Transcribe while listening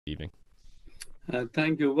evening.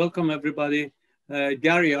 Thank you. Welcome, everybody.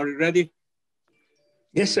 Gary, are you ready?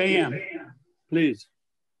 Yes, I am. Please.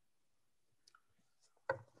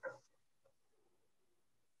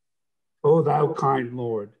 O thou kind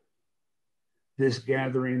Lord, this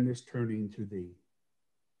gathering is turning to thee.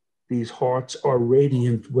 These hearts are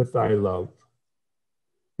radiant with thy love.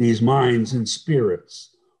 These minds and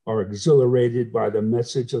spirits are exhilarated by the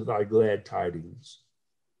message of thy glad tidings.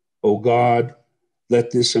 O God,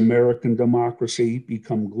 let this American democracy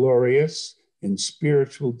become glorious in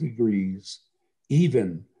spiritual degrees,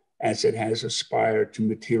 even as it has aspired to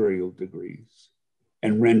material degrees,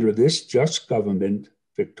 and render this just government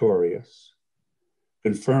victorious.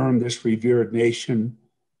 Confirm this revered nation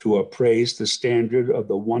to appraise the standard of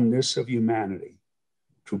the oneness of humanity,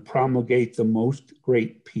 to promulgate the most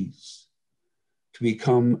great peace, to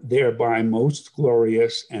become thereby most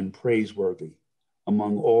glorious and praiseworthy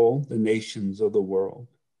among all the nations of the world.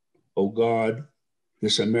 O God,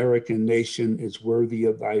 this American nation is worthy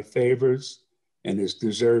of thy favors and is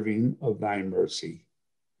deserving of thy mercy.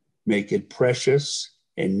 Make it precious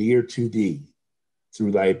and near to thee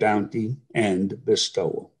through thy bounty and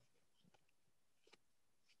bestowal.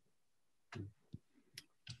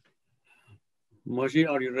 Moji,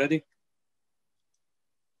 are you ready?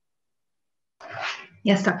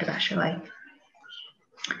 Yes, Dr. Basharlai.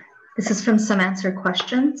 This is from Some Answered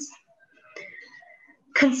Questions.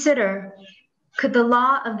 Consider, could the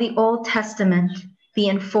law of the Old Testament be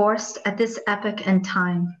enforced at this epoch and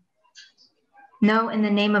time? No, in the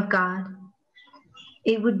name of God.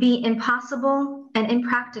 It would be impossible and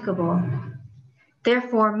impracticable.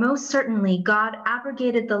 Therefore, most certainly, God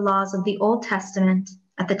abrogated the laws of the Old Testament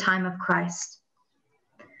at the time of Christ.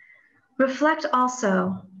 Reflect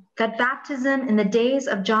also that baptism in the days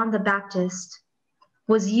of John the Baptist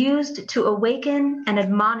was used to awaken and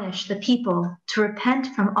admonish the people to repent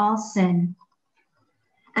from all sin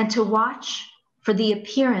and to watch for the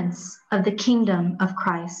appearance of the kingdom of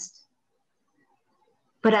Christ.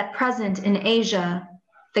 But at present in Asia,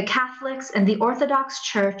 the Catholics and the Orthodox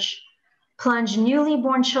Church plunge newly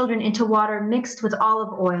born children into water mixed with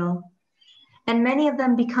olive oil, and many of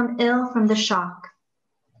them become ill from the shock.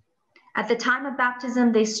 At the time of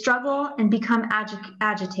baptism, they struggle and become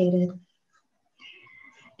agitated.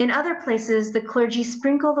 In other places, the clergy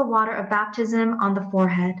sprinkle the water of baptism on the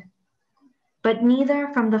forehead, but neither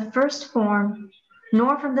from the first form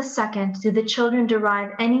nor from the second do the children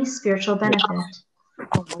derive any spiritual benefit.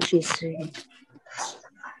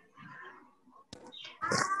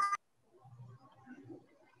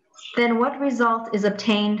 Then what result is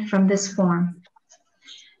obtained from this form?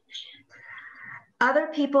 Other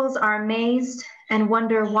peoples are amazed and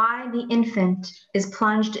wonder why the infant is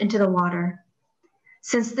plunged into the water,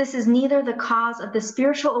 since this is neither the cause of the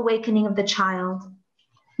spiritual awakening of the child,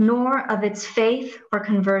 nor of its faith or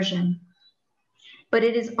conversion, but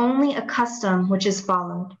it is only a custom which is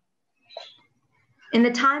followed. In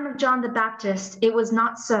the time of John the Baptist, it was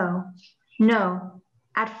not so. No,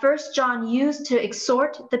 at first John used to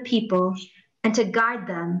exhort the people and to guide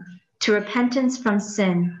them to repentance from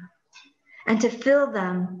sin, and to fill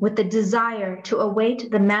them with the desire to await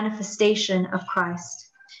the manifestation of Christ.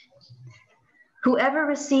 Whoever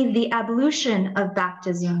received the ablution of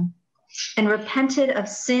baptism and repented of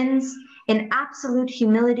sins in absolute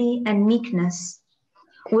humility and meekness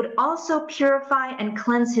would also purify and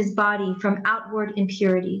cleanse his body from outward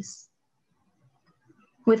impurities.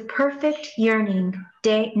 With perfect yearning,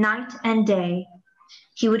 night and day,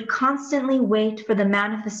 he would constantly wait for the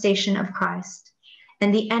manifestation of Christ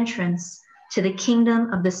and the entrance to the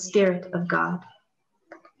kingdom of the Spirit of God.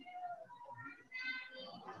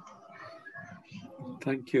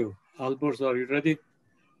 Thank you. Albers, are you ready?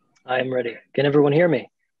 I am ready. Can everyone hear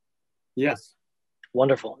me? Yes.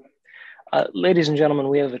 Wonderful. Ladies and gentlemen,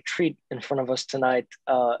 we have a treat in front of us tonight.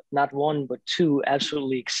 Not one, but two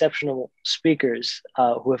absolutely exceptional speakers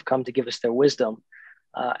who have come to give us their wisdom.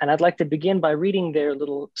 And I'd like to begin by reading their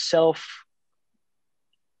little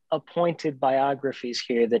self-appointed biographies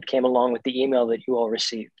here that came along with the email that you all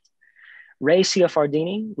received. Ray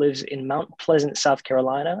Ciafardini lives in Mount Pleasant, South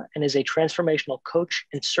Carolina, and is a transformational coach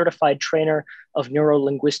and certified trainer of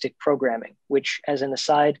neuro-linguistic programming, which, as an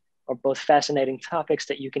aside, are both fascinating topics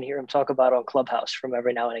that you can hear him talk about on Clubhouse from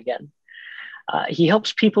every now and again. He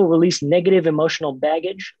helps people release negative emotional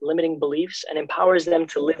baggage, limiting beliefs, and empowers them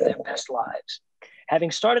to live their best lives.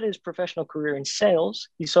 Having started his professional career in sales,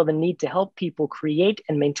 he saw the need to help people create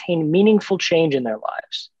and maintain meaningful change in their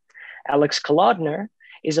lives. Alex Kolodner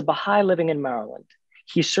is a Bahá'í living in Maryland.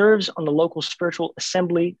 He serves on the local spiritual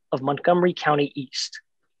assembly of Montgomery County East.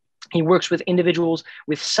 He works with individuals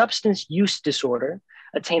with substance use disorder,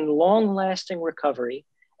 attained long-lasting recovery,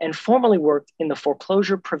 and formerly worked in the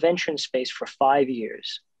foreclosure prevention space for 5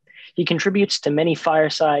 years. He contributes to many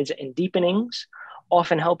firesides and deepenings,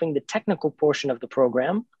 often helping the technical portion of the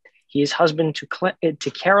program. He is husband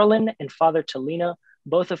to Carolyn and father to Lena,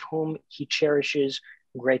 both of whom he cherishes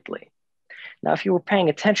greatly. Now, if you were paying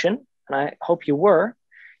attention, and I hope you were,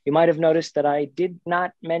 you might have noticed that I did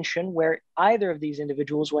not mention where either of these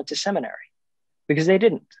individuals went to seminary, because they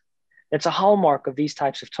didn't. That's a hallmark of these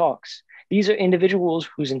types of talks. These are individuals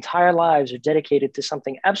whose entire lives are dedicated to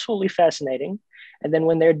something absolutely fascinating. And then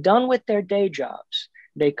when they're done with their day jobs,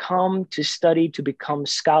 they come to study to become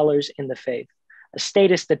scholars in the faith, a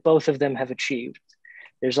status that both of them have achieved.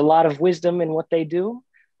 There's a lot of wisdom in what they do.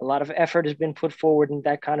 A lot of effort has been put forward in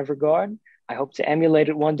that kind of regard. I hope to emulate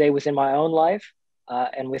it one day within my own life.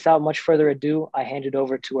 And without much further ado, I hand it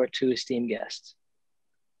over to our two esteemed guests.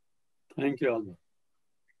 Thank you, Albert.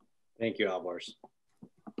 Thank you, Albors.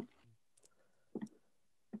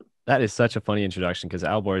 That is such a funny introduction because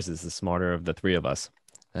Albors is the smarter of the three of us.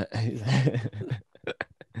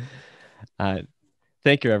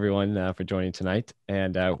 Thank you, everyone, for joining tonight.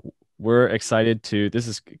 And we're excited this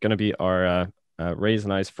is going to be our Ray's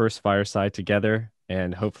and I's first fireside together,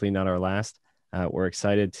 and hopefully not our last. We're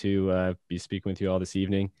excited to be speaking with you all this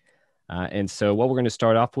evening. And so what we're going to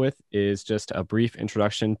start off with is just a brief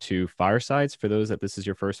introduction to Firesides for those that this is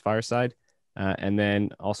your first fireside, and then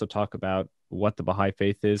also talk about what the Baha'i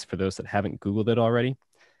faith is for those that haven't Googled it already.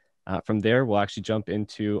 From there, we'll actually jump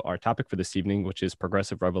into our topic for this evening, which is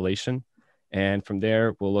progressive revelation. And from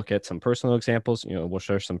there, we'll look at some personal examples. We'll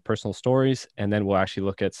share some personal stories, and then we'll actually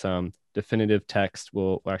look at some definitive text.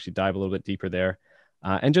 We'll actually dive a little bit deeper there,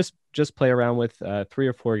 and just play around with 3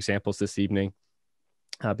 or 4 examples this evening,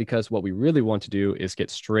 because what we really want to do is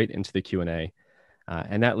get straight into the Q&A.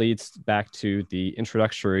 And that leads back to the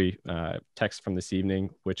introductory text from this evening,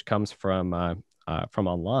 which comes from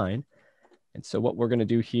online. And so what we're going to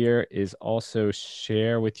do here is also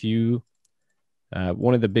share with you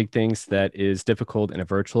one of the big things that is difficult in a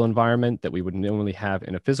virtual environment that we would normally have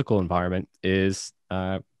in a physical environment is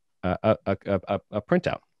a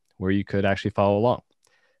printout where you could actually follow along.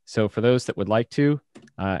 So for those that would like to,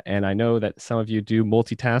 and I know that some of you do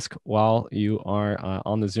multitask while you are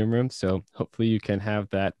on the Zoom room, so hopefully you can have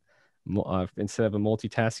that, instead of a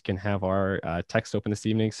multitask, you can have our text open this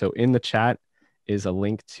evening. So in the chat is a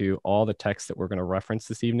link to all the text that we're going to reference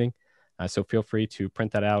this evening. So feel free to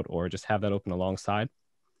print that out or just have that open alongside.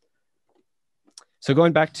 So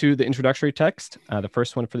going back to the introductory text, the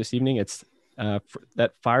first one for this evening, it's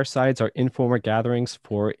that firesides are informal gatherings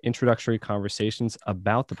for introductory conversations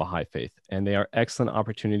about the Baha'i faith, and they are excellent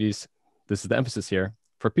opportunities, this is the emphasis here,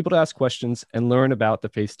 for people to ask questions and learn about the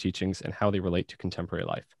faith's teachings and how they relate to contemporary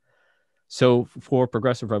life. So for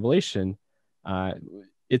progressive revelation,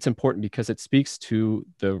 it's important because it speaks to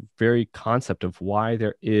the very concept of why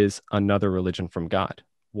there is another religion from God.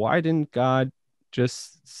 Why didn't God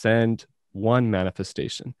just send one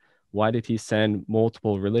manifestation? Why did he send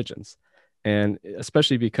multiple religions? And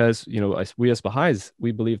especially because, we as Baha'is,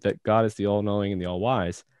 we believe that God is the all-knowing and the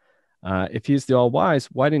all-wise. If he's the all-wise,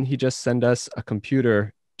 why didn't he just send us a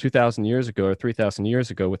computer 2,000 years ago or 3,000 years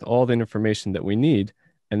ago with all the information that we need?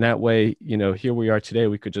 And that way, here we are today,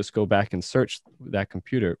 we could just go back and search that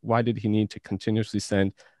computer. Why did he need to continuously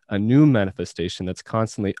send a new manifestation that's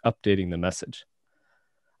constantly updating the message?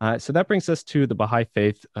 So that brings us to the Baha'i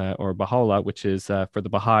faith, or Baha'u'llah, which is for the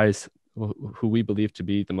Baha'is, who we believe to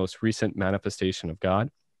be the most recent manifestation of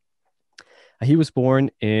God. He was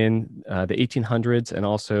born in the 1800s and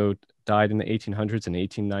also died in the 1800s in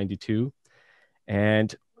 1892.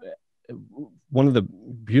 And one of the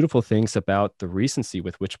beautiful things about the recency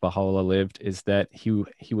with which Baha'u'llah lived is that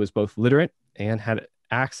he was both literate and had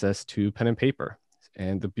access to pen and paper.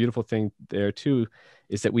 And the beautiful thing there too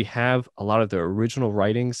is that we have a lot of the original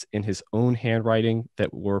writings in his own handwriting that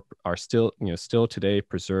are still today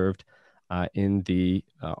preserved in the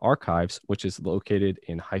archives, which is located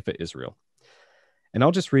in Haifa, Israel. And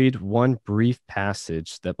I'll just read one brief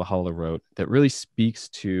passage that Baha'u'llah wrote that really speaks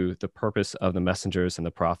to the purpose of the messengers and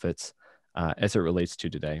the prophets as it relates to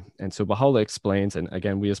today. And so Baha'u'llah explains, and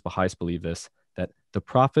again, we as Baha'is believe this, that the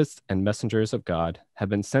prophets and messengers of God have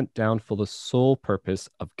been sent down for the sole purpose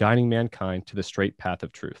of guiding mankind to the straight path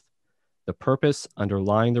of truth. The purpose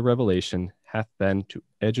underlying the revelation hath been to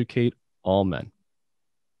educate all men.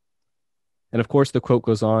 And of course, the quote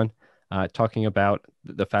goes on, talking about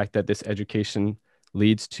the fact that this education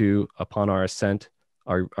leads to, upon our ascent,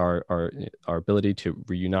 our ability to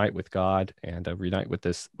reunite with God and reunite with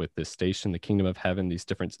this station, the kingdom of heaven, these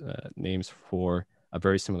different names for a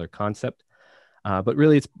very similar concept. But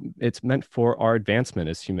really, it's meant for our advancement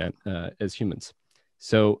as humans.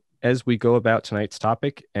 So as we go about tonight's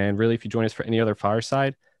topic, and really, if you join us for any other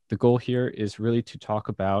fireside, the goal here is really to talk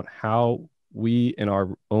about how we, in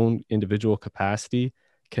our own individual capacity,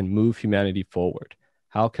 can move humanity forward.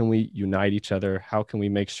 How can we unite each other? How can we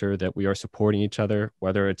make sure that we are supporting each other,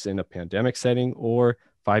 whether it's in a pandemic setting or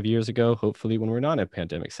 5 years ago, hopefully when we're not in a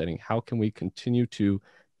pandemic setting? How can we continue to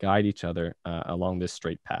guide each other along this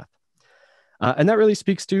straight path? And that really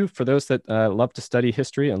speaks to, for those that love to study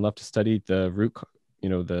history and love to study the root,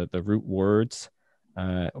 the root words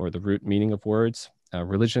or the root meaning of words.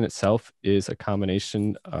 Religion itself is a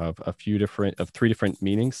combination of three different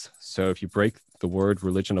meanings. So if you break the word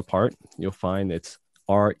religion apart, you'll find it's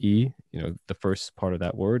R-E, the first part of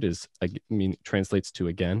that word translates to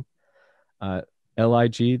again.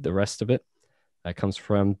 L-I-G, the rest of it, comes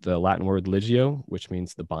from the Latin word ligio, which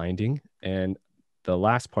means the binding. And the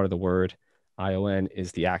last part of the word, I-O-N,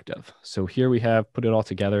 is the act of. So here we have put it all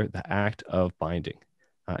together, the act of binding.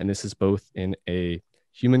 And this is both in a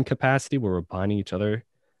human capacity where we're binding each other.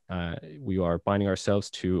 We are binding ourselves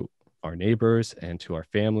to our neighbors and to our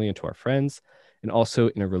family and to our friends, and also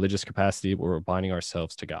in a religious capacity where we're binding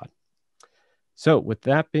ourselves to God. So with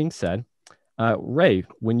that being said, Ray,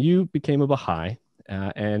 when you became a Baha'i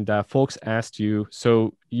and folks asked you,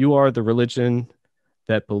 so you are the religion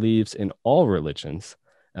that believes in all religions,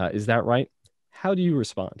 is that right? How do you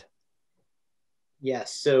respond?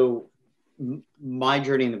 Yes. So my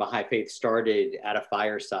journey in the Baha'i faith started at a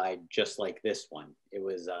fireside just like this one. It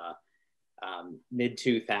was mid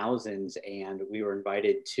 2000s, and we were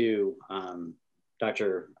invited to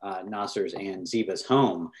Dr. Nasser's and Ziva's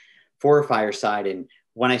home for a fireside. And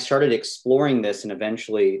when I started exploring this and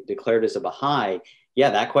eventually declared as a Baha'i,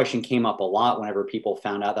 that question came up a lot whenever people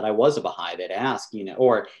found out that I was a Baha'i. They'd ask,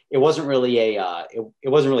 or it wasn't really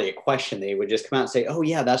a question. They would just come out and say, "Oh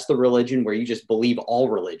yeah, that's the religion where you just believe all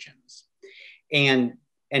religions." And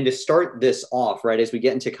to start this off, right, as we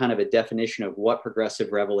get into kind of a definition of what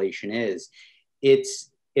progressive revelation is, it's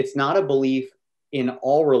not a belief in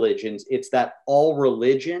all religions. It's that all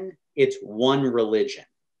religion, it's one religion.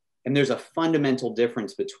 And there's a fundamental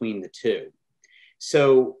difference between the two.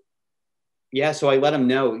 So I let them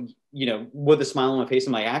know, with a smile on my face,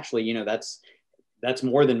 I'm like, actually, that's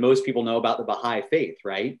more than most people know about the Baha'i faith,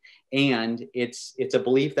 right? And it's a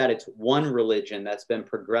belief that it's one religion that's been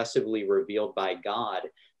progressively revealed by God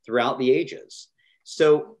throughout the ages.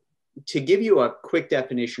 So to give you a quick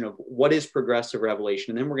definition of what is progressive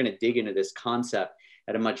revelation, and then we're going to dig into this concept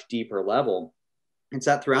at a much deeper level, it's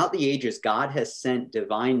that throughout the ages, God has sent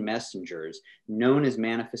divine messengers known as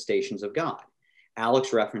manifestations of God.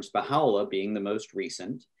 Alex referenced Baha'u'llah being the most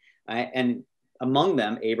recent, and among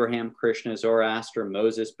them, Abraham, Krishna, Zoroaster,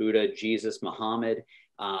 Moses, Buddha, Jesus, Muhammad,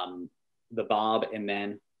 the Bab, and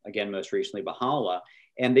then again, most recently, Baha'u'llah.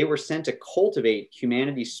 And they were sent to cultivate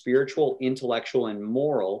humanity's spiritual, intellectual, and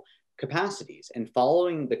moral capacities. And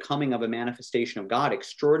following the coming of a manifestation of God,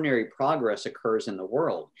 extraordinary progress occurs in the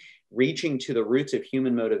world. Reaching to the roots of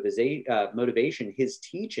human motivation, his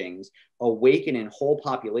teachings awaken in whole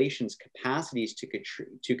populations' capacities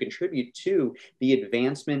to contribute to the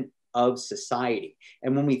advancement of society.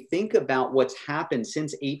 And when we think about what's happened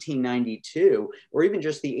since 1892, or even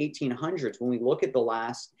just the 1800s, when we look at the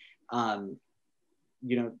last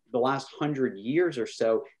 100 years or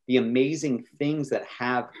so, the amazing things that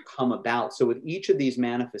have come about. So with each of these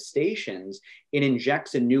manifestations, it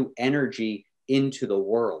injects a new energy into the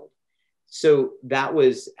world. So that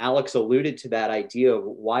was, Alex alluded to that idea of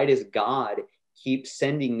why does God keep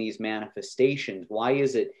sending these manifestations? Why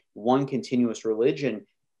is it one continuous religion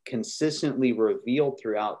consistently revealed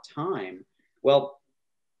throughout time? Well,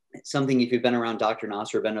 it's something, if you've been around Dr.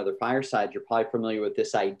 Nasser or been to other firesides, you're probably familiar with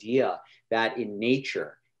this idea that in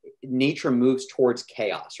nature moves towards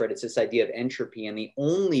chaos, right? It's this idea of entropy. And the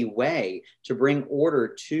only way to bring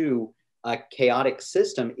order to a chaotic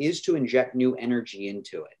system is to inject new energy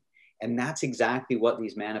into it. And that's exactly what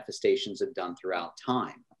these manifestations have done throughout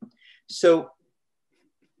time. So,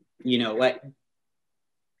 in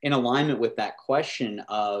alignment with that question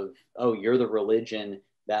of, oh, you're the religion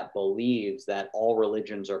that believes that all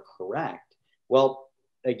religions are correct. Well,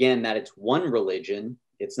 again, that it's one religion.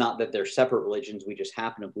 It's not that they're separate religions. We just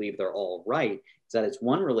happen to believe they're all right. It's that it's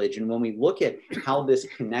one religion. When we look at how this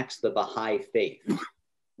connects the Baha'i faith,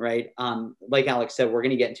 right? Like Alex said, we're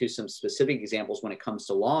going to get into some specific examples when it comes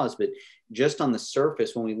to laws, but just on the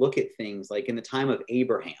surface, when we look at things like in the time of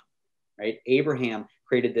Abraham, right? Abraham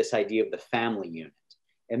created this idea of the family unit.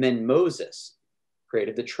 And then Moses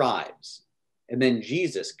created the tribes. And then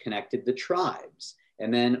Jesus connected the tribes.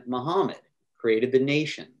 And then Muhammad created the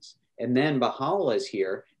nations. And then Baha'u'llah is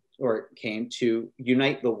here, or came to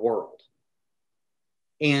unite the world.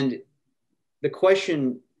 And the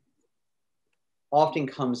question often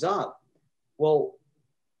comes up, well,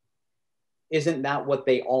 isn't that what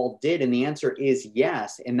they all did? And the answer is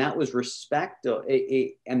yes. And that was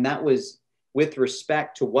and that was with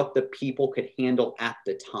respect to what the people could handle at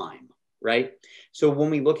the time, right? So when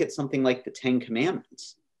we look at something like the 10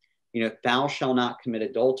 Commandments, thou shalt not commit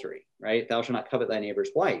adultery, right? Thou shalt not covet thy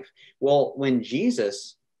neighbor's wife. Well, when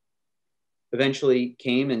Jesus eventually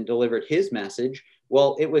came and delivered his message,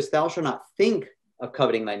 well, it was thou shalt not think of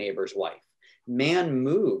coveting thy neighbor's wife.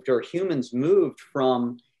 Humans moved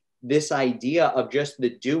from this idea of just the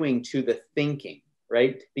doing to the thinking,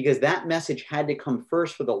 right? Because that message had to come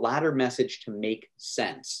first for the latter message to make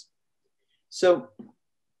sense. So,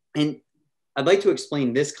 and I'd like to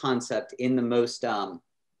explain this concept in the most,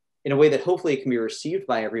 in a way that hopefully it can be received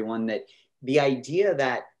by everyone, that the idea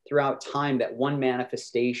that throughout time that one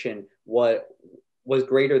manifestation was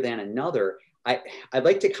greater than another, I'd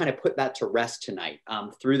like to kind of put that to rest tonight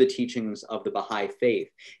through the teachings of the Baha'i faith,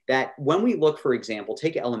 that when we look, for example,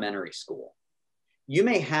 take elementary school, you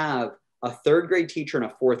may have a 3rd grade teacher and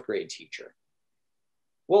a 4th grade teacher.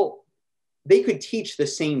 Well, they could teach the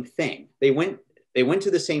same thing. They went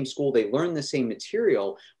to the same school, they learned the same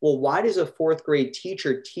material. Well, why does a 4th grade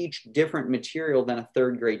teacher teach different material than a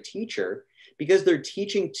 3rd grade teacher? Because they're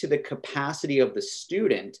teaching to the capacity of the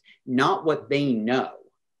student, not what they know.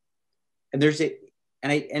 And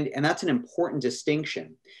and that's an important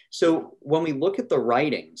distinction. So when we look at the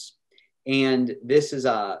writings, and this is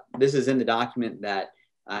in the document that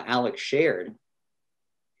Alex shared,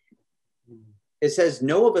 it says,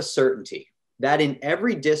 know of a certainty that in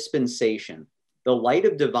every dispensation, the light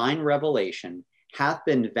of divine revelation hath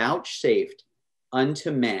been vouchsafed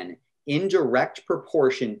unto men in direct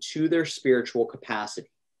proportion to their spiritual capacity.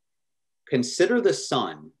 Consider the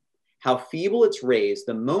sun, how feeble its rays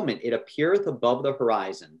the moment it appeareth above the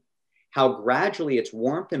horizon, how gradually its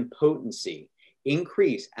warmth and potency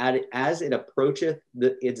increase as it approacheth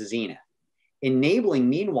its zenith, enabling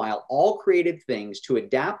meanwhile all created things to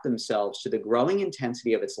adapt themselves to the growing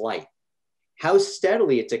intensity of its light. How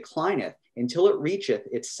steadily it declineth until it reacheth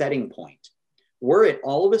its setting point. Were it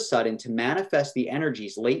all of a sudden to manifest the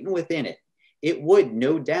energies latent within it, it would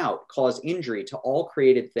no doubt cause injury to all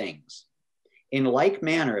created things. In like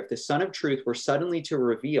manner, if the Sun of Truth were suddenly to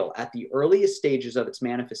reveal at the earliest stages of its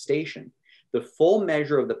manifestation the full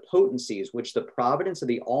measure of the potencies which the providence of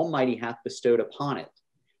the Almighty hath bestowed upon it,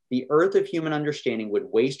 the earth of human understanding would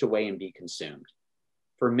waste away and be consumed.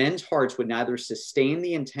 For men's hearts would neither sustain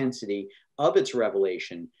the intensity of its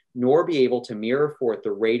revelation, nor be able to mirror forth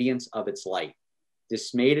the radiance of its light.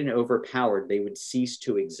 Dismayed and overpowered, they would cease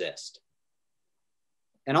to exist.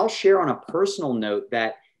 And I'll share on a personal note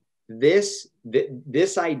that this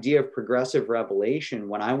idea of progressive revelation,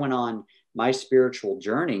 when I went on my spiritual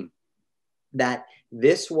journey, that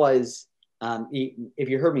this was, if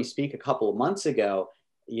you heard me speak a couple of months ago,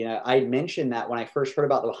 I mentioned that when I first heard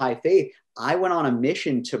about the Baha'i faith, I went on a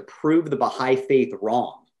mission to prove the Baha'i faith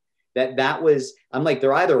wrong. I'm like,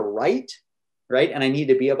 they're either right, and I need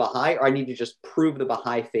to be a Baha'i, or I need to just prove the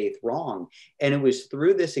Baha'i faith wrong. And it was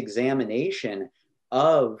through this examination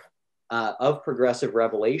of progressive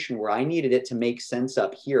revelation where I needed it to make sense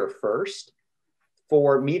up here first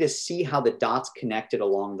for me to see how the dots connected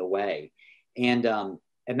along the way. And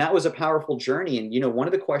that was a powerful journey. And, one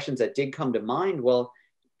of the questions that did come to mind, well,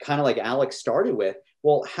 kind of like Alex started with,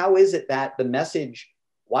 well, how is it that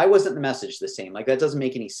why wasn't the message the same? Like, that doesn't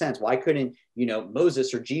make any sense. Why couldn't,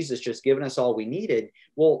 Moses or Jesus just given us all we needed?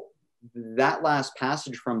 Well, that last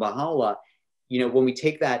passage from Baha'u'llah, when we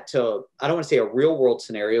take that to, I don't want to say a real world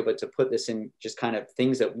scenario, but to put this in just kind of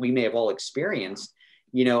things that we may have all experienced,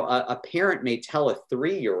 a parent may tell a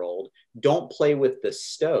 3-year-old, don't play with the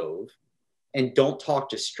stove and don't talk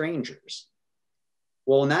to strangers.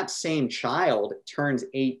 Well, when that same child turns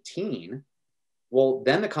 18, well,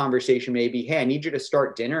 then the conversation may be, hey, I need you to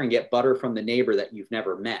start dinner and get butter from the neighbor that you've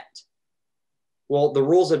never met. Well, the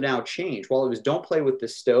rules have now changed. Well, it was don't play with the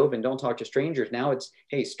stove and don't talk to strangers. Now it's,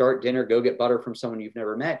 hey, start dinner, go get butter from someone you've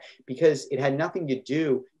never met, because it had nothing to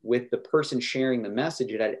do with the person sharing the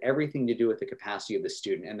message. It had everything to do with the capacity of the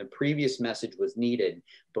student. And the previous message was needed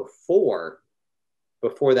before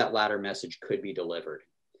that latter message could be delivered.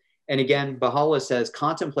 And again, Baha'u'llah says,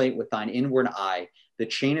 contemplate with thine inward eye the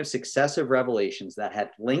chain of successive revelations that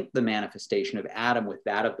hath linked the manifestation of Adam with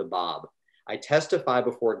that of the Bab. I testify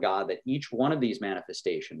before God that each one of these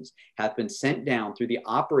manifestations hath been sent down through the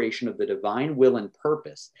operation of the divine will and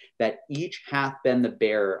purpose, that each hath been the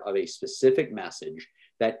bearer of a specific message,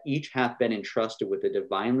 that each hath been entrusted with a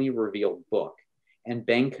divinely revealed book and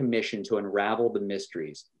been commissioned to unravel the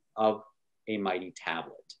mysteries of a mighty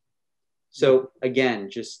tablet. So again,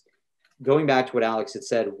 just going back to what Alex had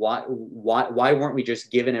said, why weren't we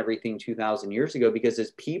just given everything 2,000 years ago? Because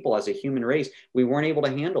as people, as a human race, we weren't able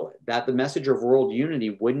to handle it. That the message of world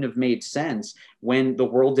unity wouldn't have made sense when the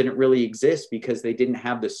world didn't really exist, because they didn't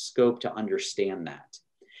have the scope to understand that.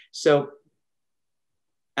 So,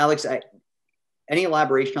 Alex, any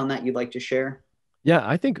elaboration on that you'd like to share? Yeah,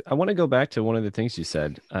 I think I want to go back to one of the things you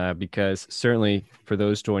said, because certainly for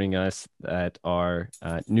those joining us that are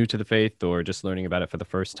new to the faith or just learning about it for the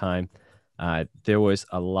first time, there was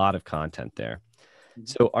a lot of content there.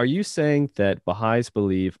 So are you saying that Baha'is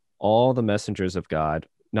believe all the messengers of God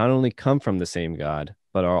not only come from the same God,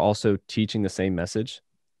 but are also teaching the same message?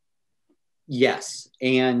 Yes.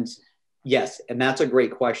 And that's a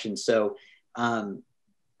great question. So,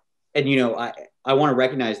 and, you know, I want to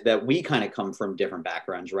recognize that we kind of come from different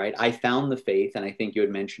backgrounds, right? I found the faith, and I think you had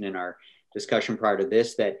mentioned in our discussion prior to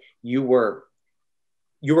this that you were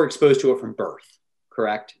exposed to it from birth,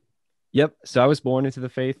 correct? Yep. So I was born into the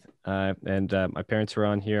faith, and my parents are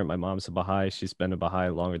on here. My mom's a Baha'i. She's been a Baha'i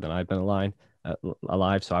longer than I've been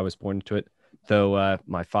alive. So I was born into it. Though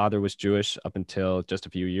my father was Jewish up until just a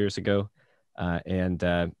few years ago.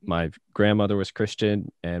 And my grandmother was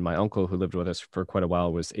Christian, and my uncle, who lived with us for quite a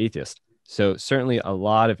while, was atheist. So certainly a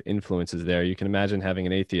lot of influences there. You can imagine having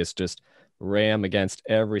an atheist just ram against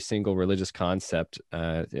every single religious concept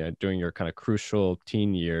during your kind of crucial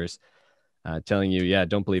teen years, telling you, yeah,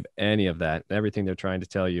 don't believe any of that. Everything they're trying to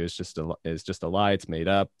tell you is just a lie. It's made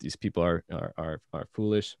up. These people are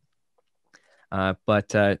foolish.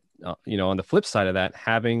 But you know, on the flip side of that,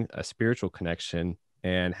 having a spiritual connection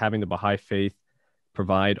and having the Baha'i faith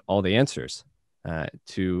provide all the answers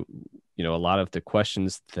to, you know, a lot of the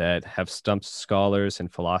questions that have stumped scholars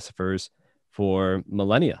and philosophers for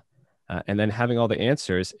millennia. And then having all the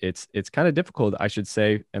answers, it's kind of difficult, I should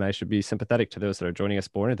say, and I should be sympathetic to those that are joining us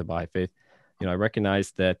born into the Baha'i faith. You know, I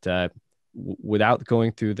recognize that without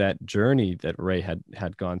going through that journey that Ray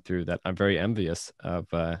had gone through, that I'm very envious of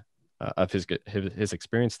his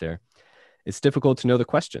experience there. It's difficult to know the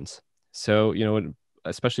questions. So, you know,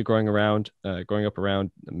 especially growing up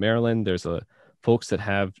around Maryland, there's folks that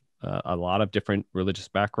have a lot of different religious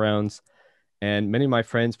backgrounds, and many of my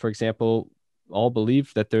friends, for example, all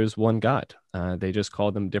believe that there's one God. They just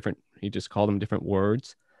call them different. He just called them different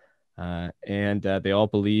words, and they all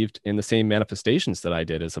believed in the same manifestations that I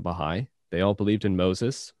did as a Baha'i. They all believed in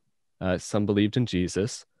Moses. Some believed in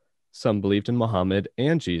Jesus. Some believed in Muhammad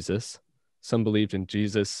and Jesus. Some believed in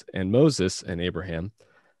Jesus and Moses and Abraham.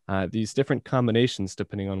 These different combinations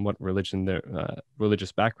depending on what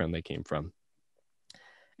religious background they came from.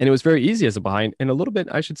 And it was very easy as a Baha'i, and a little bit,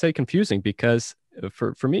 I should say, confusing, because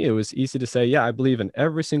for me, it was easy to say, yeah, I believe in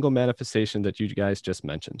every single manifestation that you guys just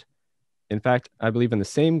mentioned. In fact, I believe in the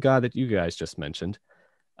same God that you guys just mentioned.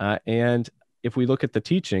 And if we look at the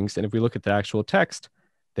teachings and if we look at the actual text,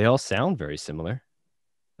 they all sound very similar.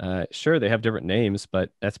 Sure, they have different names, but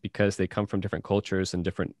that's because they come from different cultures and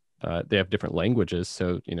they have different languages.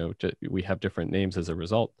 So, you know, we have different names as a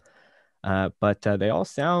result. But they all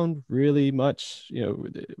sound really much, you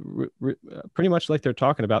know, pretty much like they're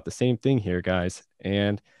talking about the same thing here, guys.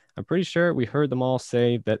 And I'm pretty sure we heard them all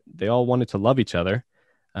say that they all wanted to love each other.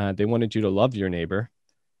 They wanted you to love your neighbor.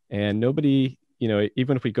 And nobody, you know,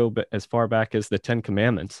 even if we go as far back as the 10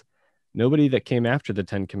 Commandments, nobody that came after the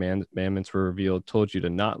 10 Commandments were revealed told you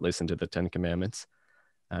to not listen to the 10 Commandments.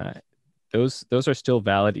 Those are still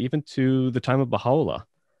valid even to the time of Baha'u'llah.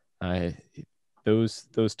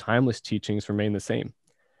 Those timeless teachings remain the same.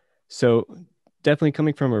 So definitely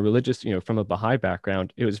coming from a religious, you know, from a Baha'i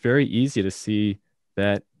background, it was very easy to see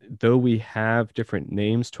that though we have different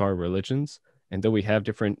names to our religions, and though we have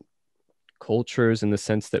different cultures in the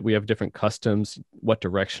sense that we have different customs, what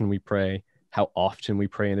direction we pray, how often we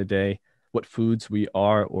pray in a day, what foods we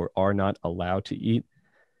are or are not allowed to eat,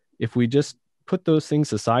 if we just put those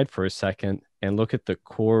things aside for a second and look at the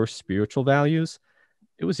core spiritual values,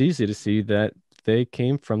 it was easy to see that they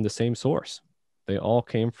came from the same source. They all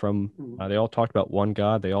came from, they all talked about one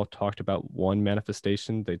God. They all talked about one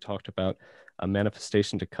manifestation. They talked about a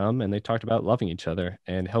manifestation to come, and they talked about loving each other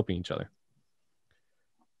and helping each other.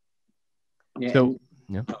 Yeah. So,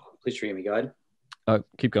 yeah. Oh, please forgive me. Go ahead.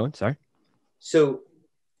 Keep going. Sorry. So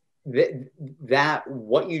that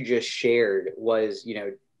what you just shared was, you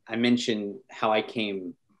know, I mentioned how I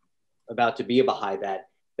came about to be a Baha'i, that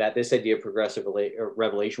this idea of progressive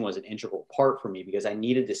revelation was an integral part for me because I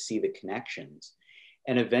needed to see the connections.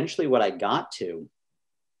 And eventually what I got to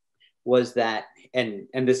was that, and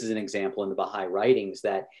this is an example in the Baha'i writings,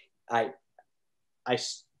 that I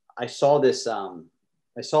saw this,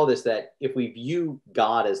 that if we view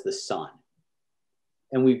God as the sun,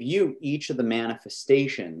 and we view each of the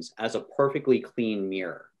manifestations as a perfectly clean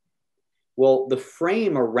mirror, well, the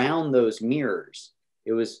frame around those mirrors,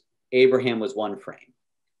 it was Abraham was one frame,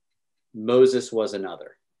 Moses was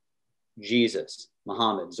another, Jesus,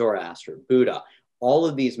 Muhammad, Zoroaster, Buddha, all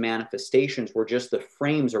of these manifestations were just the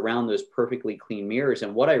frames around those perfectly clean mirrors.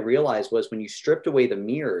 And what I realized was when you stripped away the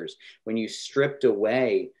mirrors, when you stripped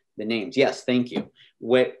away the names, yes, thank you.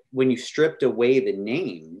 When you stripped away the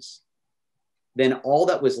names, then all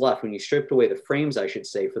that was left, when you stripped away the frames, I should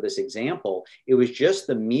say, for this example, it was just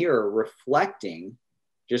the mirror reflecting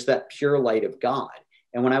just that pure light of God.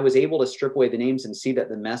 And when I was able to strip away the names and see that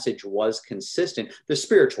the message was consistent, the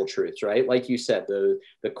spiritual truths, right? Like you said, the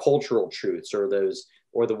cultural truths, or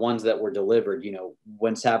the ones that were delivered,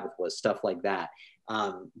 when Sabbath was, stuff like that.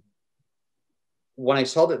 When I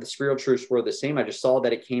saw that the spiritual truths were the same, I just saw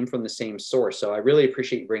that it came from the same source. So I really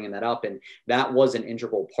appreciate you bringing that up. And that was an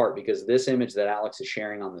integral part, because this image that Alex is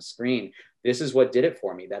sharing on the screen, this is what did it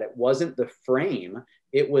for me, that it wasn't the frame,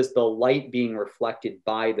 it was the light being reflected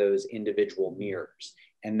by those individual mirrors.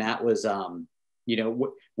 And that was,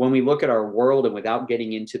 when we look at our world, and without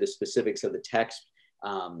getting into the specifics of the text,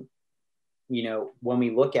 when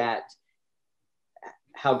we look at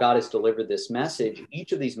how God has delivered this message,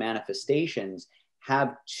 each of these manifestations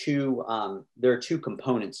have there are two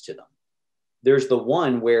components to them. There's the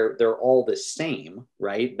one where they're all the same,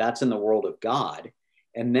 right? That's in the world of God.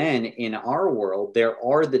 And then in our world, there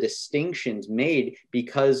are the distinctions made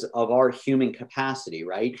because of our human capacity,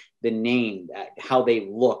 right? The name, how they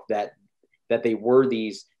look, that they were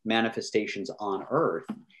these manifestations on earth.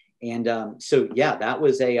 And so, yeah, that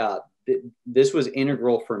was this was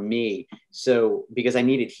integral for me. So, because I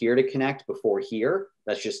needed here to connect before here,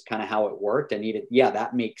 that's just kind of how it worked. That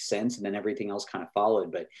makes sense. And then everything else kind of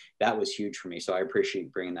followed, but that was huge for me. So I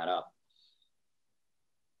appreciate bringing that up.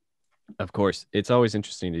 Of course, it's always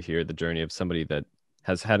interesting to hear the journey of somebody that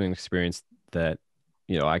has had an experience that,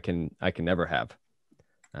 I can never have.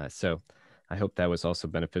 So I hope that was also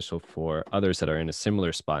beneficial for others that are in a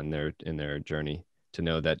similar spot in their journey, to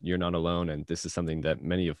know that you're not alone. And this is something that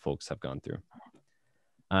many of folks have gone through.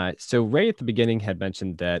 So Ray at the beginning had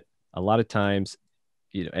mentioned that a lot of times,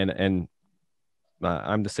 and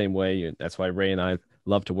I'm the same way. That's why Ray and I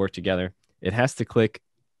love to work together. It has to click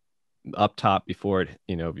up top before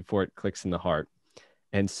it clicks in the heart.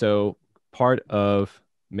 And so part of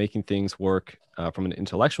making things work from an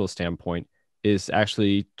intellectual standpoint is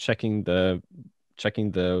actually checking the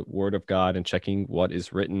word of God and checking what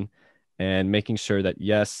is written, and making sure that,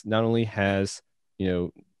 yes, not only has,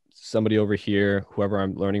 somebody over here, whoever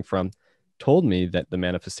I'm learning from, told me that the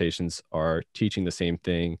manifestations are teaching the same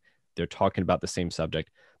thing, they're talking about the same subject,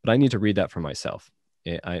 but I need to read that for myself.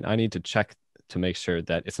 I need to check to make sure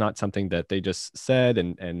that it's not something that they just said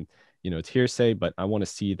and it's hearsay, but I want to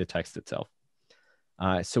see the text itself.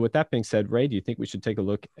 So with that being said, Ray, do you think we should take a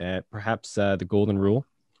look at perhaps the golden rule?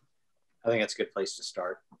 I think that's a good place to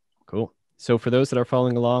start. Cool. So for those that are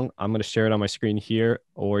following along, I'm going to share it on my screen here,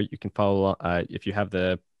 or you can follow if you have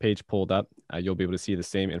the page pulled up, you'll be able to see the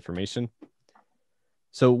same information.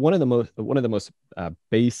 So one of the most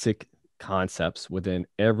basic concepts within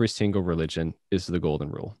every single religion is the golden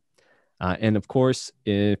rule. And of course,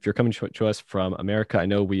 if you're coming to us from America, I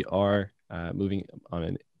know we are moving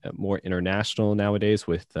on a more international nowadays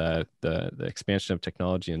with the expansion of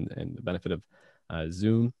technology and the benefit of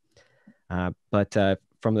Zoom. But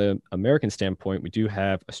from the American standpoint, we do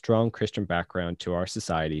have a strong Christian background to our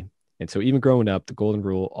society. And so even growing up, the golden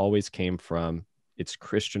rule always came from its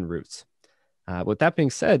Christian roots. With that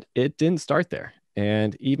being said, it didn't start there.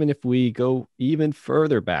 And even if we go even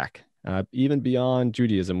further back, even beyond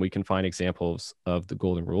Judaism, we can find examples of the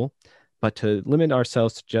golden rule. But to limit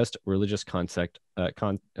ourselves to just religious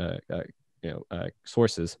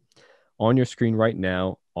sources, on your screen right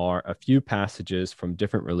now are a few passages from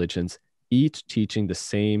different religions, each teaching the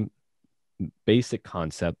same basic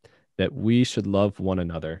concept that we should love one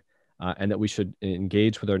another and that we should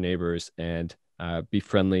engage with our neighbors and be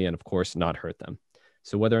friendly and, of course, not hurt them.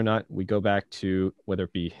 So whether or not we go back to whether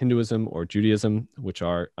it be Hinduism or Judaism, which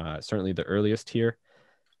are certainly the earliest here.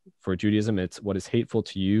 For Judaism, it's what is hateful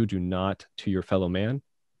to you, do not to your fellow man.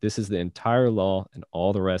 This is the entire law, and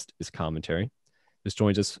all the rest is commentary. This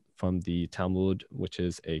joins us from the Talmud, which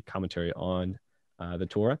is a commentary on the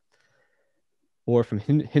Torah. Or from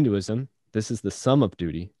Hinduism, this is the sum of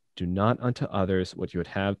duty. Do not unto others what you would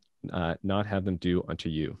have not have them do unto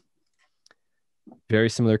you. Very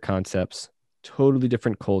similar concepts. totally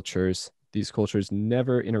different cultures. These cultures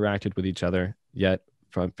never interacted with each other, yet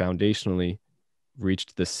foundationally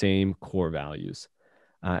reached the same core values.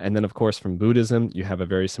 And then, of course, from Buddhism, you have a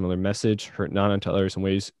very similar message: hurt not unto others in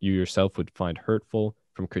ways you yourself would find hurtful.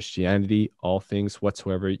 From Christianity, all things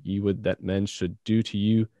whatsoever ye would that men should do to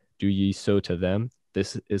you, do ye so to them.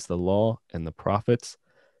 This is the law and the prophets.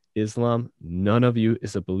 Islam, none of you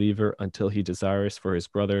is a believer until he desires for his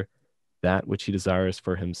brother that which he desires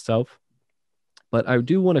for himself. But I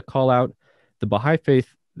do want to call out the Baha'i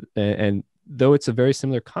faith, and though it's a very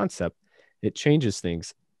similar concept, it changes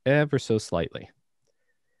things ever so slightly.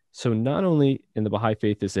 So not only in the Baha'i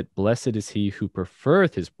faith is it blessed is he who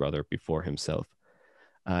preferreth his brother before himself.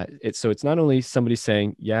 So it's not only somebody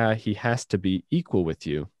saying, yeah, he has to be equal with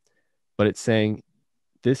you, but it's saying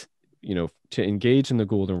this, to engage in the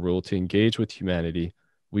golden rule, to engage with humanity,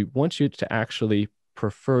 we want you to actually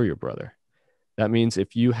prefer your brother. That means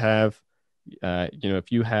if you have,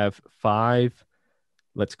 if you have 5,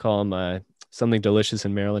 let's call them something delicious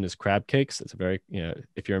in Maryland is crab cakes. It's a very,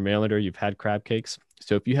 if you're a Marylander, you've had crab cakes.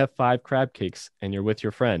 So if you have 5 crab cakes and you're with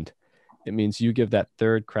your friend, it means you give that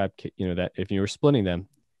third crab cake, that if you were splitting them,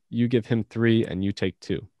 you give him 3 and you take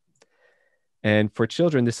 2. And for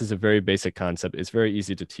children, this is a very basic concept. It's very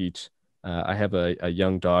easy to teach. I have a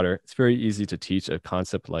young daughter. It's very easy to teach a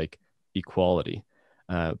concept like equality.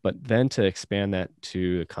 But then to expand that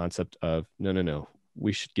to the concept of, no,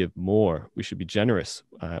 we should give more. We should be generous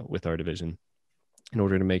with our division in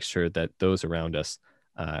order to make sure that those around us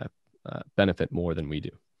benefit more than we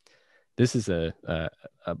do. This is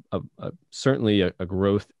certainly a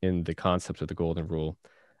growth in the concept of the golden rule,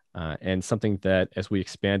 and something that, as we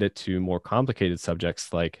expand it to more complicated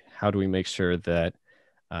subjects, like how do we make sure that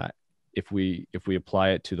if we apply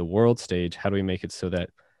it to the world stage, how do we make it so that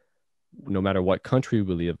no matter what country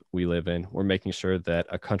we live in, we're making sure that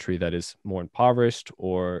a country that is more impoverished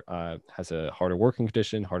or has a harder working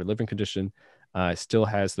condition, harder living condition, still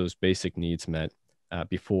has those basic needs met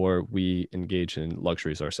before we engage in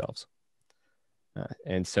luxuries ourselves.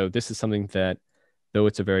 And so this is something that, though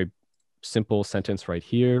it's a very simple sentence right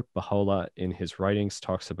here, Baha'u'llah in his writings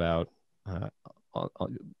talks about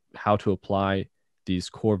how to apply these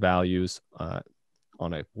core values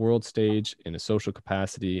on a world stage, in a social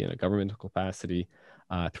capacity, in a governmental capacity,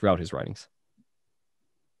 throughout his writings.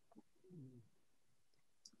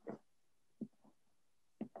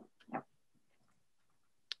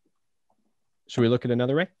 Should we look at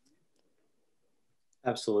another way?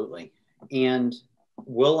 Absolutely. And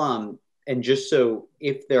we'll, and just so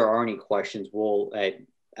if there are any questions, we'll,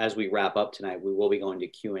 as we wrap up tonight, we will be going to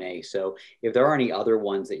Q&A. So if there are any other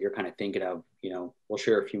ones that you're kind of thinking of, we'll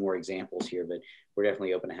share a few more examples here, but we're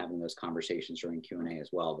definitely open to having those conversations during Q&A as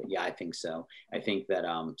well. But yeah, I think so. I think that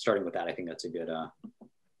starting with that, I think that's a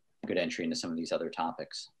good entry into some of these other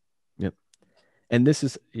topics. Yep. And this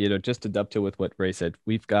is, just to dovetail with what Ray said,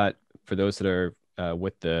 we've got, for those that are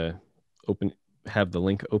with the open, have the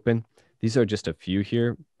link open, these are just a few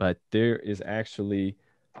here, but there is actually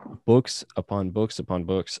books upon books upon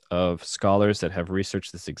books of scholars that have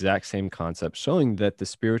researched this exact same concept, showing that the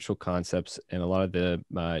spiritual concepts and a lot of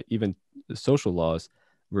the even the social laws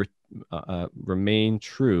remain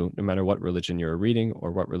true no matter what religion you're reading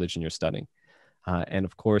or what religion you're studying. And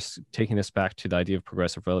of course, taking us back to the idea of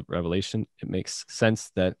progressive revelation, it makes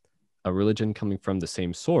sense that a religion coming from the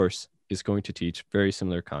same source is going to teach very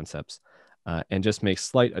similar concepts and just make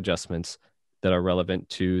slight adjustments that are relevant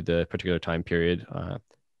to the particular time period,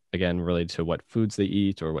 again, related to what foods they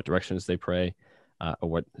eat or what directions they pray or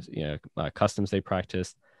what customs they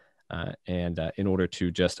practice, and in order to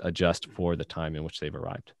just adjust for the time in which they've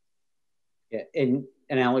arrived. Yeah, and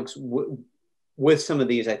Alex, with some of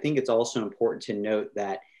these, I think it's also important to note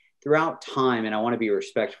that throughout time, and I want to be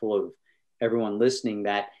respectful of everyone listening,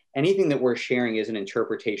 that anything that we're sharing is an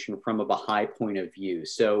interpretation from a Baha'i point of view.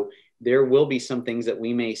 So there will be some things that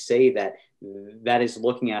we may say that is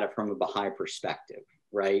looking at it from a Baha'i perspective,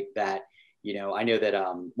 right? That, I know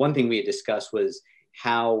that one thing we had discussed was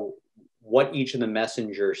what each of the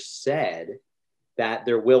messengers said, that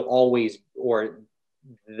there will always, or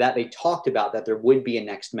that they talked about that there would be a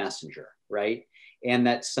next messenger, right? And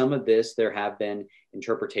that some of this, there have been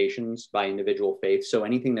interpretations by individual faiths. So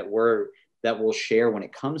anything that we'll share when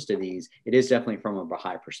it comes to these, it is definitely from a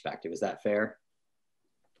Baha'i perspective. Is that fair?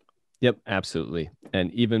 Yep, absolutely.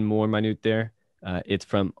 And even more minute there, it's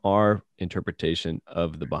from our interpretation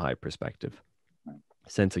of the Baha'i perspective.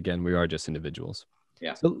 Since again, we are just individuals.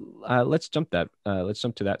 Yeah. So let's jump to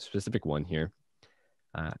that specific one here.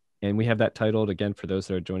 And we have that titled, again, for those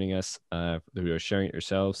that are joining us, who are sharing it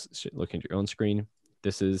yourselves, looking at your own screen.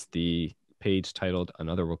 This is the page titled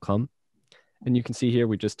Another Will Come. And you can see here,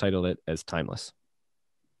 we just titled it as timeless.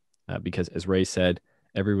 Because as Ray said,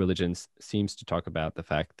 every religion seems to talk about the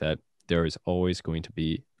fact that there is always going to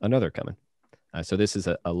be another coming. So this is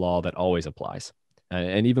a law that always applies.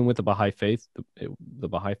 And even with the Baha'i faith, the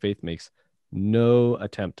Baha'i faith makes no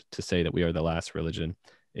attempt to say that we are the last religion.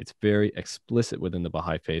 It's very explicit within the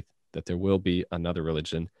Baha'i faith that there will be another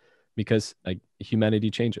religion, because humanity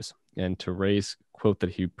changes. And to Ray's quote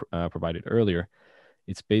that he provided earlier,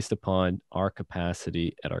 it's based upon our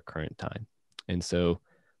capacity at our current time. And so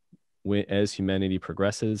as humanity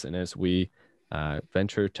progresses and as we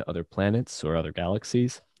venture to other planets or other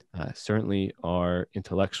galaxies, certainly our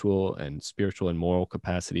intellectual and spiritual and moral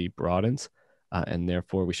capacity broadens. And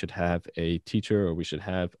therefore we should have a teacher, or we should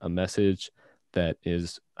have a message that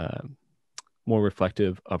is more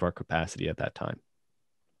reflective of our capacity at that time.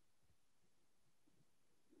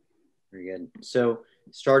 Very good. So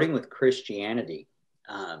starting with Christianity,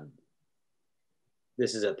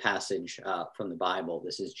 this is a passage from the Bible.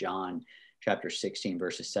 This is John chapter 16,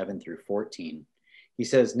 verses 7 through 14. He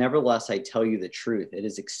says, "Nevertheless, I tell you the truth. It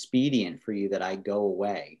is expedient for you that I go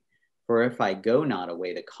away. For if I go not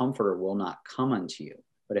away, the Comforter will not come unto you.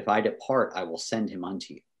 But if I depart, I will send him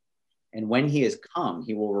unto you. And when he is come,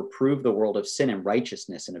 he will reprove the world of sin and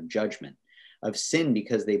righteousness and of judgment. Of sin,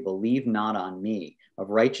 because they believe not on me. Of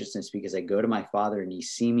righteousness, because I go to my Father, and ye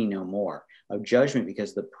see me no more. Of judgment,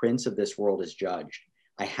 because the prince of this world is judged.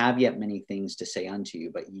 I have yet many things to say unto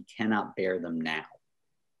you, but ye cannot bear them now."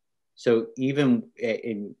 So even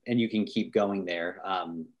and you can keep going there.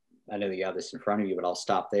 I know you have this in front of you, but I'll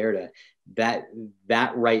stop there. To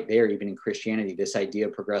that right there, even in Christianity, this idea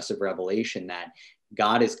of progressive revelation, that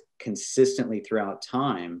God is consistently throughout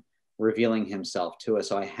time revealing himself to us.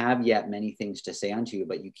 So I have yet many things to say unto you,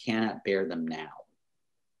 but you cannot bear them now.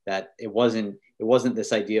 That it wasn't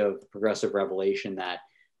this idea of progressive revelation that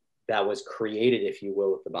was created, if you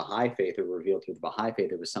will, with the Baha'i faith, or revealed through the Baha'i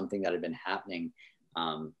faith. It was something that had been happening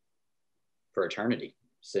for eternity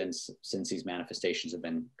since these manifestations have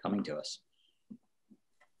been coming to us.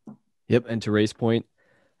 Yep. And to Ray's point,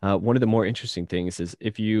 one of the more interesting things is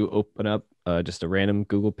if you open up just a random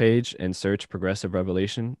Google page and search progressive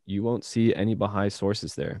revelation, you won't see any Baha'i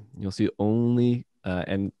sources there. You'll see only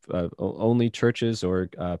churches or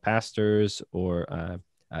pastors or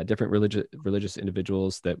different religious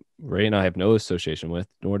individuals that Ray and I have no association with,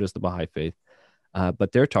 nor does the Baha'i faith.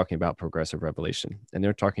 But they're talking about progressive revelation, and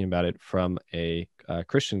they're talking about it from a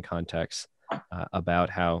Christian context, about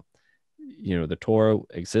how, the Torah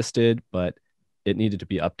existed, but it needed to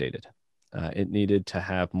be updated. It needed to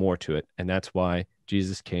have more to it. And that's why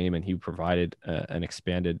Jesus came and he provided an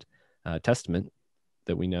expanded testament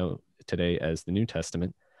that we know today as the New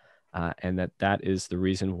Testament. And that is the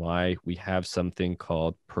reason why we have something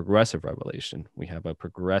called progressive revelation. We have a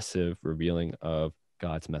progressive revealing of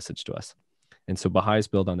God's message to us. And so Baha'is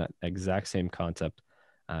build on that exact same concept,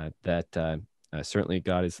 that certainly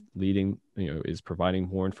God is leading, is providing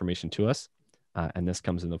more information to us. And this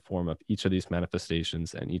comes in the form of each of these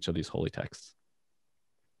manifestations and each of these holy texts.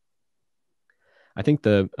 I think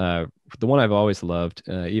the one I've always loved,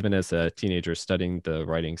 even as a teenager studying the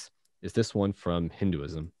writings, is this one from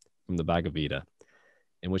Hinduism, from the Bhagavad Gita,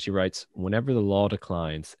 in which he writes, "Whenever the law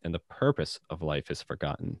declines and the purpose of life is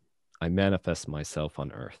forgotten, I manifest myself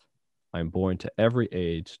on earth. I am born to every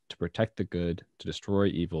age to protect the good, to destroy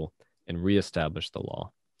evil, and reestablish the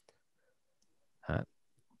law."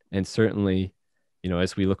 And certainly,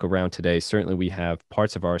 as we look around today, certainly we have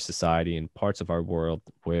parts of our society and parts of our world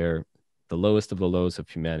where the lowest of the lows of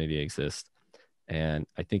humanity exist. And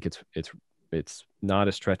I think it's not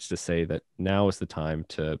a stretch to say that now is the time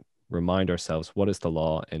to remind ourselves what is the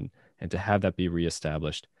law, and to have that be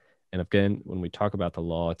reestablished. And again, when we talk about the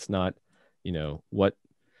law, it's not,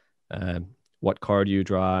 what car do you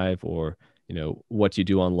drive, or what you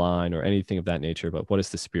do online, or anything of that nature, but what is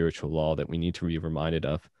the spiritual law that we need to be reminded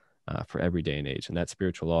of for every day and age. And that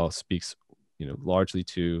spiritual law speaks largely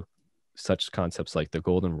to such concepts like the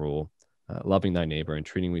golden rule, loving thy neighbor, and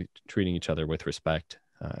treating each other with respect,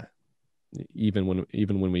 even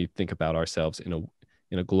when we think about ourselves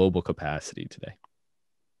in a global capacity today.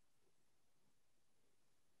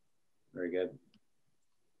 Very good.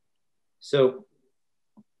 So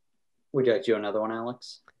would you like to do another one,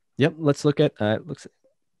 Alex? Yep. Let's look at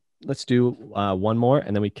let's do one more,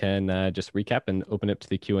 and then we can just recap and open it to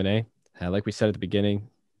the Q&A. Like we said at the beginning,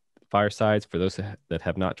 Firesides, for those that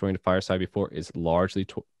have not joined a Fireside before, is largely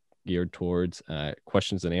geared towards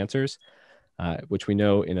questions and answers, which we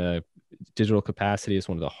know in a digital capacity is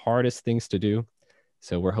one of the hardest things to do.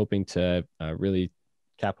 So we're hoping to really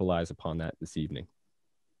capitalize upon that this evening.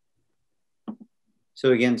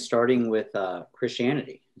 So again, starting with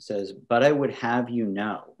Christianity, it says, but I would have you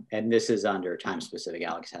know, and this is under time specific.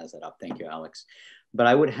 Alex has that up. Thank you, Alex. But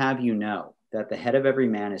I would have you know that the head of every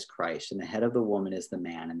man is Christ, and the head of the woman is the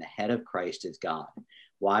man, and the head of Christ is God.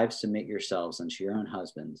 Wives, submit yourselves unto your own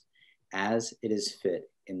husbands, as it is fit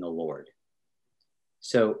in the Lord.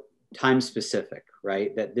 So time specific,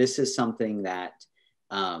 right? That this is something that,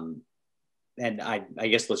 and I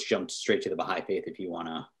guess let's jump straight to the Baha'i faith if you want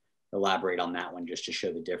to elaborate on that one just to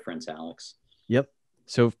show the difference, Alex. Yep.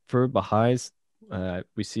 So for Baha'is,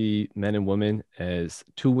 we see men and women as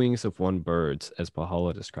two wings of one bird, as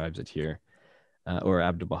Baha'u'llah describes it here, or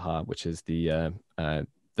Abdu'l-Baha, which is the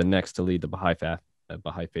next to lead the Baha'i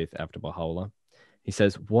faith after Baha'u'llah. He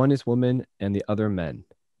says, one is woman and the other men.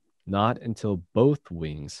 Not until both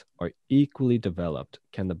wings are equally developed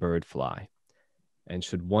can the bird fly. And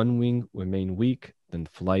should one wing remain weak, then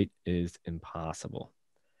flight is impossible.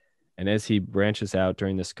 And as he branches out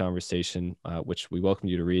during this conversation, which we welcome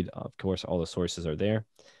you to read, of course, all the sources are there,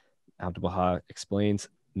 Abdu'l-Baha explains,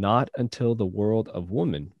 not until the world of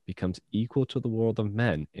woman becomes equal to the world of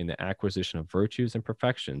men in the acquisition of virtues and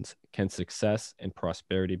perfections can success and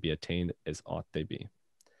prosperity be attained as ought they be.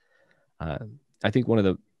 I think one of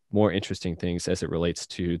the more interesting things as it relates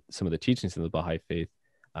to some of the teachings of the Baha'i faith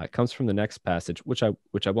comes from the next passage, which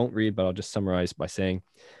I won't read, but I'll just summarize by saying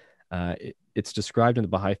it's described in the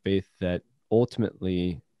Baha'i faith that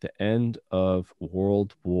ultimately the end of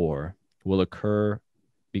world war will occur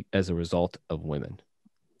as a result of women,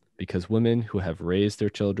 because women who have raised their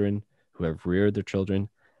children, who have reared their children,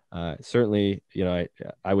 certainly, you know,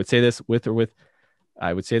 I would say this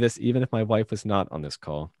I would say this even if my wife was not on this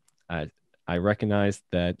call. I recognize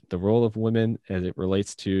that the role of women as it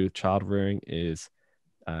relates to child rearing is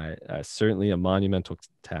certainly a monumental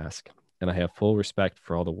task. And I have full respect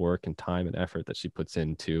for all the work and time and effort that she puts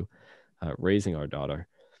into raising our daughter.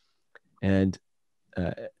 And,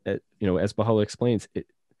 you know, as Baha'u'llah explains,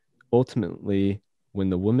 ultimately,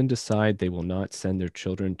 when the women decide they will not send their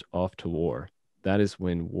children off to war, that is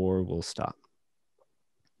when war will stop.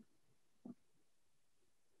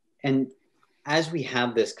 And as we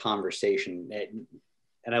have this conversation,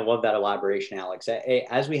 and I love that elaboration, Alex,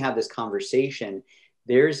 as we have this conversation,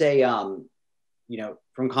 there's a, you know,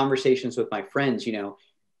 from conversations with my friends, you know,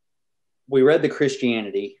 we read the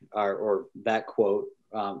Christianity or that quote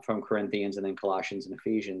from Corinthians and then Colossians and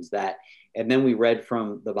Ephesians and then we read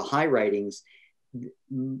from the Baha'i writings.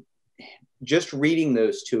 Just reading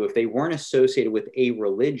those two, if they weren't associated with a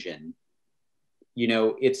religion, you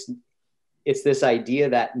know, it's this idea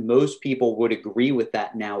that most people would agree with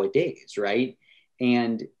that nowadays, right?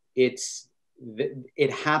 And it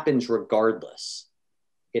happens regardless.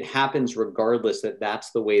 It happens regardless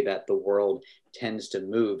that's the way that the world tends to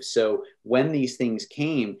move. So when these things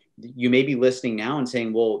came, you may be listening now and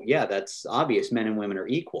saying, well, yeah, that's obvious. Men and women are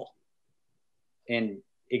equal. And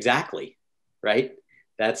exactly, right?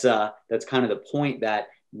 That's kind of the point that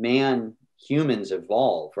humans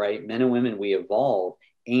evolve, right? Men and women, we evolve,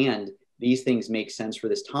 and these things make sense for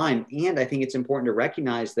this time. And I think it's important to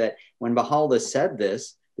recognize that when Baha'u'llah said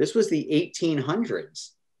this was the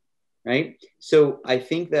 1800s, right? So I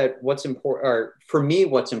think that what's important, or for me,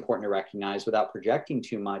 what's important to recognize without projecting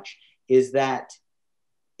too much, is that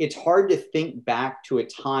it's hard to think back to a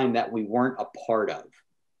time that we weren't a part of.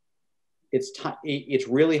 It's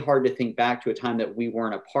really hard to think back to a time that we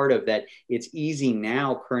weren't a part of. That it's easy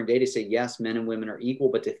now, current day, to say, yes, men and women are equal.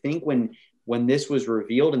 But to think when this was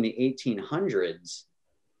revealed in the 1800s,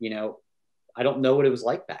 you know, I don't know what it was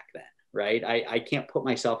like back then, right? I can't put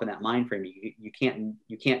myself in that mind frame. You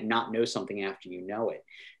can't not know something after you know it.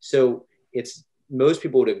 So most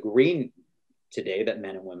people would agree today that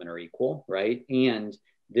men and women are equal, right? And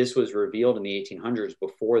this was revealed in the 1800s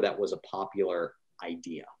before that was a popular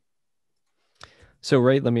idea. So,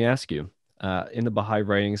 Ray, let me ask you, in the Baha'i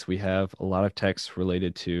writings, we have a lot of texts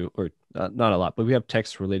related to, or not a lot, but we have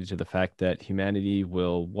texts related to the fact that humanity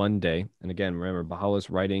will one day, and again, remember,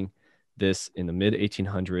 Baha'u'llah's writing this in the mid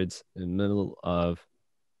 1800s, in the middle of,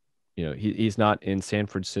 you know, he's not in San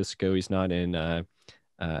Francisco, he's not in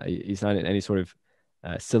any sort of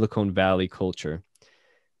Silicon Valley culture,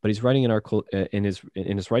 but he's writing in his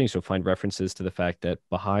writings. You'll find references to the fact that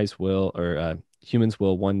Baha'is will, or humans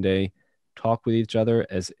will one day talk with each other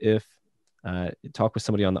as if talk with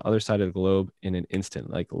somebody on the other side of the globe in an instant,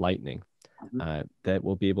 like lightning, that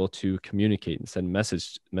will be able to communicate and send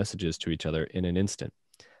messages to each other in an instant.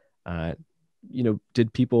 You know,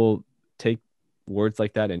 did people take words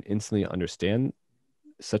like that and instantly understand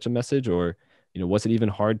such a message, or, you know, was it even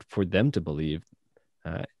hard for them to believe,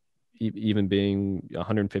 even being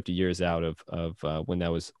 150 years out of when